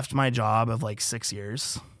I left my job of like 6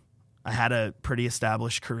 years. I had a pretty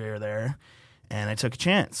established career there, and I took a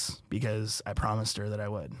chance because I promised her that I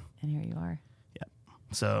would. And here you are.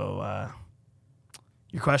 So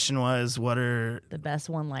your question was, what are the best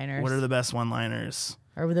one-liners? What are the best one-liners?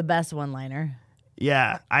 Or the best one-liner.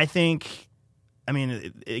 Yeah, I think, I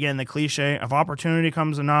mean, again, the cliche, if opportunity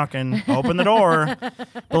comes a knocking, open the door.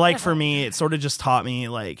 But like for me, it sort of just taught me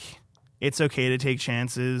like, it's okay to take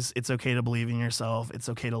chances. It's okay to believe in yourself. It's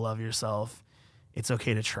okay to love yourself. It's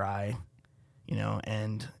okay to try, you know,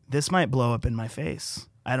 and this might blow up in my face.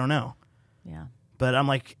 I don't know. Yeah. But I'm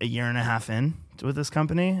like a year and a half in with this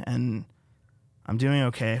company, and I'm doing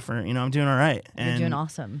okay for, you know, I'm doing all right. You're doing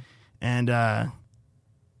awesome. And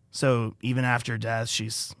so even after death, she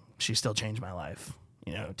still changed my life,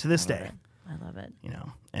 you know, to this day. I love it. You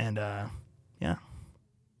know, and yeah.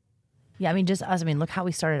 Yeah, I mean, just us. I mean, look how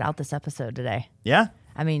we started out this episode today. Yeah.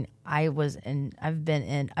 I mean, I've been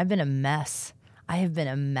a mess. I have been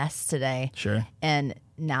a mess today. Sure. And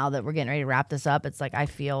now that we're getting ready to wrap this up, it's like I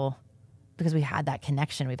feel, because we had that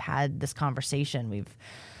connection, we've had this conversation, we've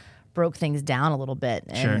broke things down a little bit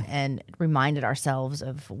and reminded ourselves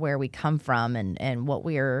of where we come from and what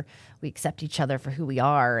we accept each other for who we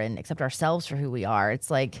are and accept ourselves for who we are.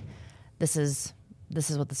 It's like this is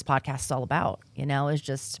what this podcast is all about, you know, is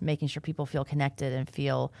just making sure people feel connected and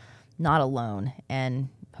feel not alone and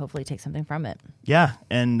hopefully take something from it. Yeah.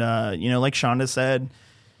 And, you know, like Shonda said,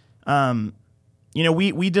 you know,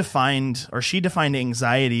 we defined, or she defined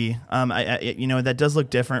anxiety. You know, that does look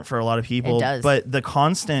different for a lot of people. It does. But the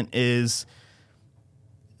constant is,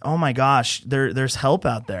 oh my gosh, there's help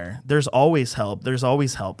out there. There's always help. There's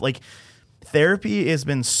always help. Like, therapy has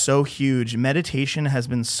been so huge. Meditation has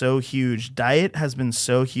been so huge. Diet has been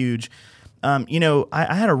so huge. You know,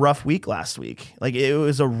 I had a rough week last week. Like, it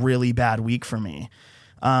was a really bad week for me.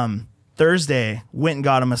 Thursday, went and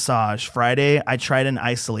got a massage. Friday, I tried an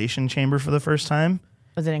isolation chamber for the first time.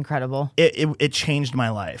 Was it incredible? It changed my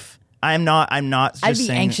life. I'm not just I'd be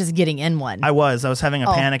saying, anxious getting in one. I was having a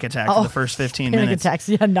panic attack for the first 15 panic minutes. attacks,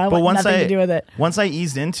 yeah, no, but nothing to do with it. Once I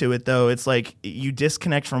eased into it, though, it's like you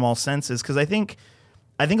disconnect from all senses. Because I think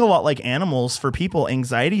a lot like animals, for people,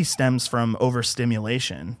 anxiety stems from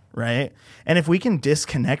overstimulation, right? And if we can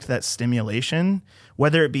disconnect that stimulation,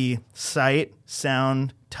 whether it be sight,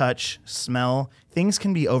 sound, touch, smell, things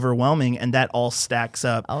can be overwhelming, and that all stacks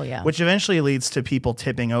up. Oh, yeah. Which eventually leads to people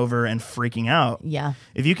tipping over and freaking out. Yeah.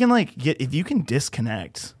 If you can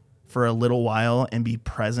disconnect for a little while and be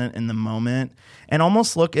present in the moment, and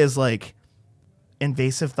almost look as like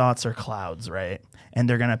invasive thoughts are clouds, right? And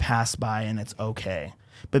they're going to pass by and it's okay.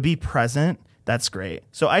 But be present, that's great.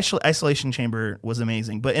 So isolation chamber was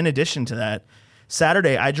amazing. But in addition to that,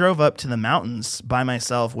 Saturday I drove up to the mountains by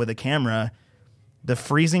myself with a camera, the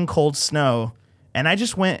freezing cold snow, and I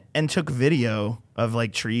just went and took video of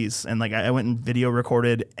like trees, and like I went and video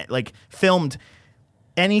recorded, like filmed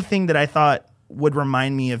anything that I thought would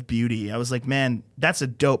remind me of beauty. I was like, man, that's a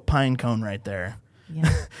dope pine cone right there.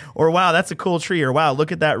 Yeah. Or wow, that's a cool tree. Or wow,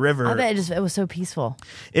 look at that river. I bet it was so peaceful.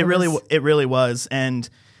 It really was, and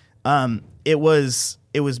it was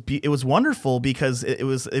wonderful because it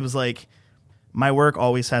was like my work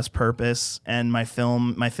always has purpose, and my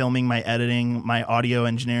filming, my editing, my audio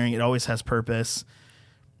engineering, it always has purpose.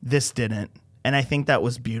 This didn't. And I think that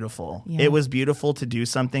was beautiful. Yeah. It was beautiful to do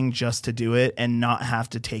something just to do it and not have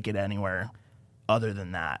to take it anywhere other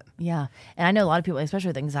than that. Yeah. And I know a lot of people, especially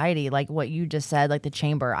with anxiety, like what you just said, like the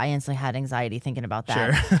chamber, I instantly had anxiety thinking about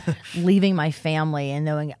that. Sure. Leaving my family and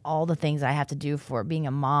knowing all the things I have to do for being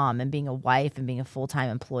a mom and being a wife and being a full-time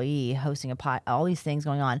employee, hosting all these things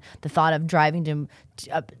going on. The thought of driving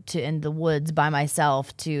up to in the woods by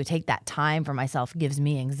myself to take that time for myself gives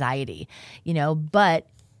me anxiety, you know, but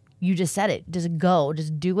you just said it, just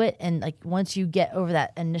do it. And like, once you get over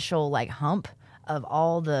that initial like hump of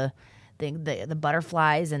all the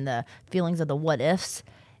butterflies and the feelings of the what ifs,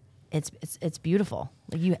 it's beautiful.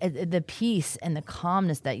 Like the peace and the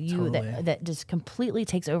calmness that that just completely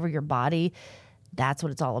takes over your body. That's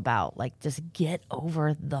what it's all about. Like, just get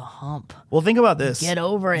over the hump. Well, think about this. Get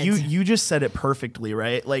over it. You just said it perfectly,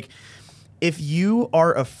 right? Like, if you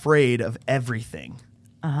are afraid of everything,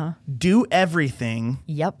 do everything.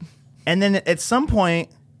 Yep. And then at some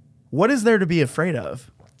point, what is there to be afraid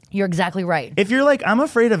of? You're exactly right. If you're like, I'm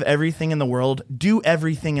afraid of everything in the world, do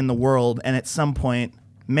everything in the world, and at some point,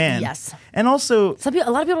 man. Yes. And also,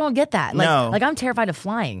 a lot of people don't get that. Like, No. Like, I'm terrified of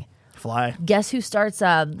flying. fly. Guess who starts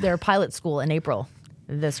their pilot school in April?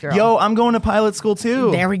 This girl. Yo, I'm going to pilot school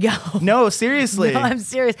too. There we go. No, seriously. No, I'm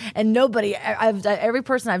serious. And nobody, every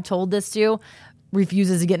person I've told this to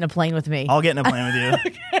refuses to get in a plane with me. I'll get in a plane with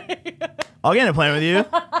you. Okay. I'll get in a plane with you.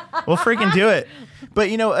 We'll freaking do it. But,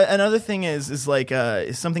 you know, another thing is like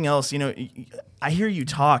something else. You know, I hear you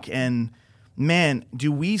talk, and man,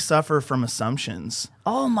 do we suffer from assumptions?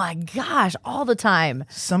 Oh my gosh, all the time.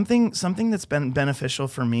 Something that's been beneficial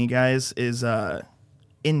for me, guys, is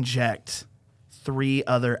inject 3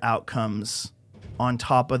 other outcomes on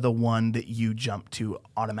top of the one that you jump to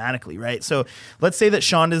automatically, right? So let's say that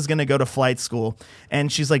Shonda is going to go to flight school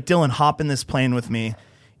and she's like, Dylan, hop in this plane with me.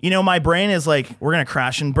 You know, my brain is like, we're going to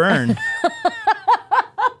crash and burn.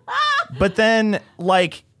 But then,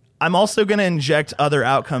 like, I'm also going to inject other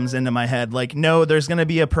outcomes into my head. Like, no, there's going to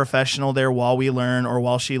be a professional there while we learn or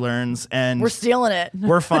while she learns. And We're stealing it.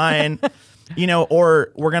 we're fine. You know,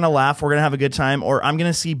 or we're going to laugh, we're going to have a good time, or I'm going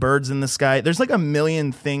to see birds in the sky. There's like a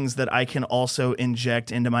million things that I can also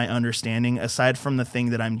inject into my understanding aside from the thing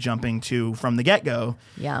that I'm jumping to from the get-go.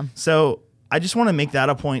 Yeah. So I just want to make that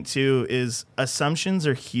a point too, is assumptions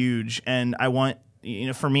are huge. And I want, you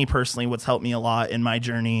know, for me personally, what's helped me a lot in my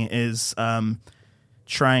journey is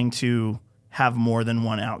trying to have more than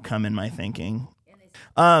one outcome in my thinking.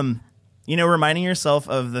 You know, reminding yourself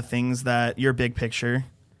of the things that your big picture.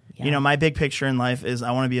 You know, my big picture in life is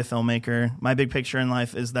I want to be a filmmaker. My big picture in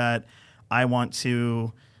life is that I want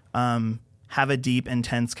to have a deep,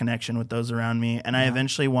 intense connection with those around me. And I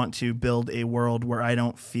eventually want to build a world where I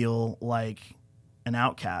don't feel like an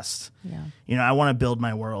outcast. Yeah. You know, I want to build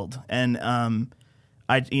my world. And,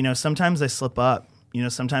 you know, sometimes I slip up. You know,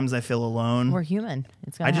 sometimes I feel alone. We're human.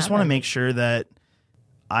 It's gonna I just want to happen. make sure that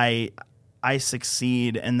I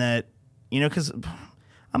succeed and that, you know, because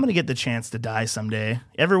I'm going to get the chance to die someday.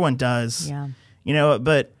 Everyone does. Yeah. You know,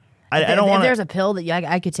 but I don't want If there's a pill that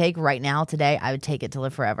I could take right now today, I would take it to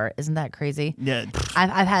live forever. Isn't that crazy? Yeah.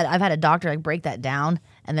 I've had a doctor like break that down,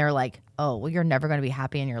 and they're like, "Oh, well, you're never going to be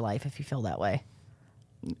happy in your life if you feel that way."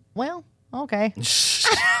 Well, okay.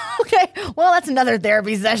 Okay. Well, that's another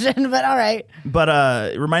therapy session, but all right.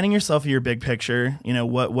 But reminding yourself of your big picture, you know,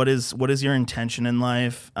 what is your intention in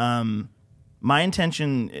life? My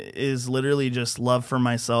intention is literally just love for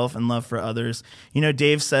myself and love for others. You know,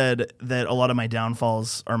 Dave said that a lot of my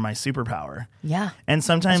downfalls are my superpower. Yeah. And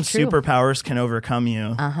sometimes That's true. superpowers can overcome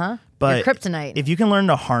you. Uh-huh. But Your kryptonite. if you can learn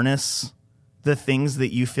to harness the things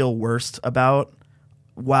that you feel worst about,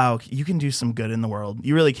 wow, you can do some good in the world.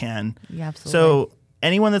 You really can. Yeah, absolutely. So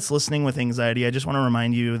anyone that's listening with anxiety, I just want to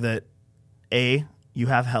remind you that you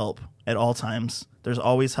have help at all times. There's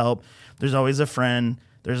always help. There's always a friend.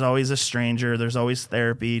 There's always a stranger. There's always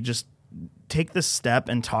therapy. Just take the step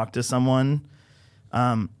and talk to someone.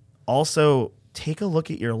 Also, take a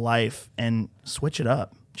look at your life and switch it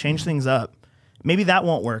up. Change things up. Maybe that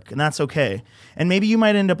won't work, and that's okay. And maybe you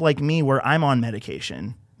might end up like me where I'm on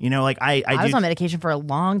medication. You know, like I was on medication for a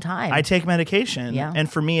long time. I take medication. Yeah. And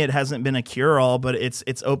for me, it hasn't been a cure-all, but it's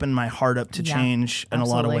opened my heart up to change in a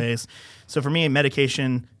lot of ways. So for me,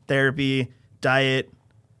 medication, therapy, diet,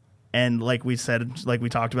 and like we said, like we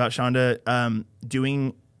talked about, Shonda,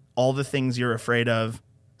 doing all the things you're afraid of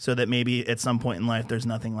so that maybe at some point in life there's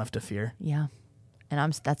nothing left to fear. Yeah.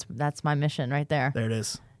 And that's my mission right there. There it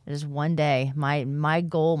is. It is one day. My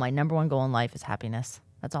goal, my number one goal in life is happiness.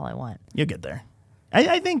 That's all I want. You'll get there.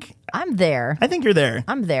 I think I'm there. I think you're there.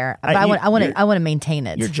 I'm there. But I want to maintain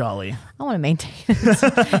it. You're jolly. I want to maintain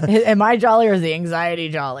it. Am I jolly or is the anxiety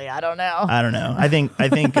jolly? I don't know. I don't know. I think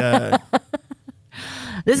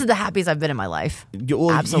This is the happiest I've been in my life.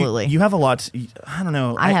 well, Absolutely. You have a lot. I don't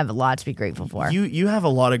know. I have a lot to be grateful for. You have a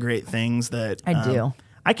lot of great things that I do.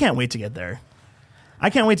 I can't wait to get there. I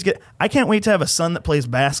can't wait to have a son that plays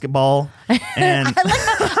basketball. And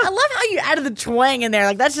I love how you added the twang in there.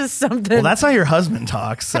 Like that's just something. well, that's how your husband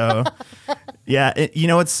talks. So yeah, you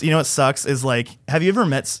know what sucks is like, have you ever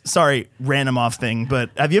met? Sorry, random off thing, but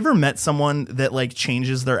have you ever met someone that like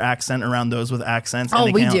changes their accent around those with accents? Oh,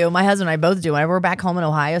 we do. My husband and I both do. Whenever we're back home in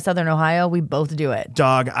Ohio, Southern Ohio, we both do it.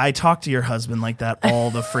 Dog, I talk to your husband like that all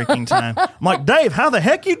the freaking time. I'm like, Dave, how the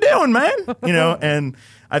heck you doing, man? You know, and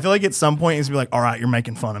I feel like at some point he's gonna be like, all right, you're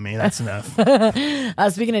making fun of me. That's enough.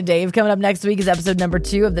 Speaking of Dave, coming up next week is episode number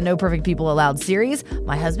 2 of the No Perfect People Allowed series.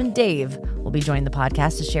 My husband, Dave, will be joining the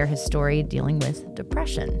podcast to share his story dealing with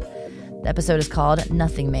depression. The episode is called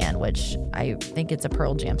Nothing Man, which I think it's a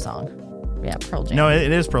Pearl Jam song. Yeah, Pearl Jam. No, it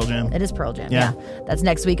is Pearl Jam. It is Pearl Jam, Yeah. yeah. That's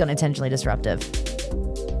next week on Intentionally Disruptive.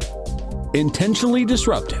 Intentionally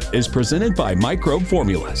Disruptive is presented by Microbe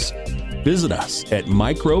Formulas. Visit us at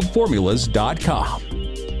microbeformulas.com.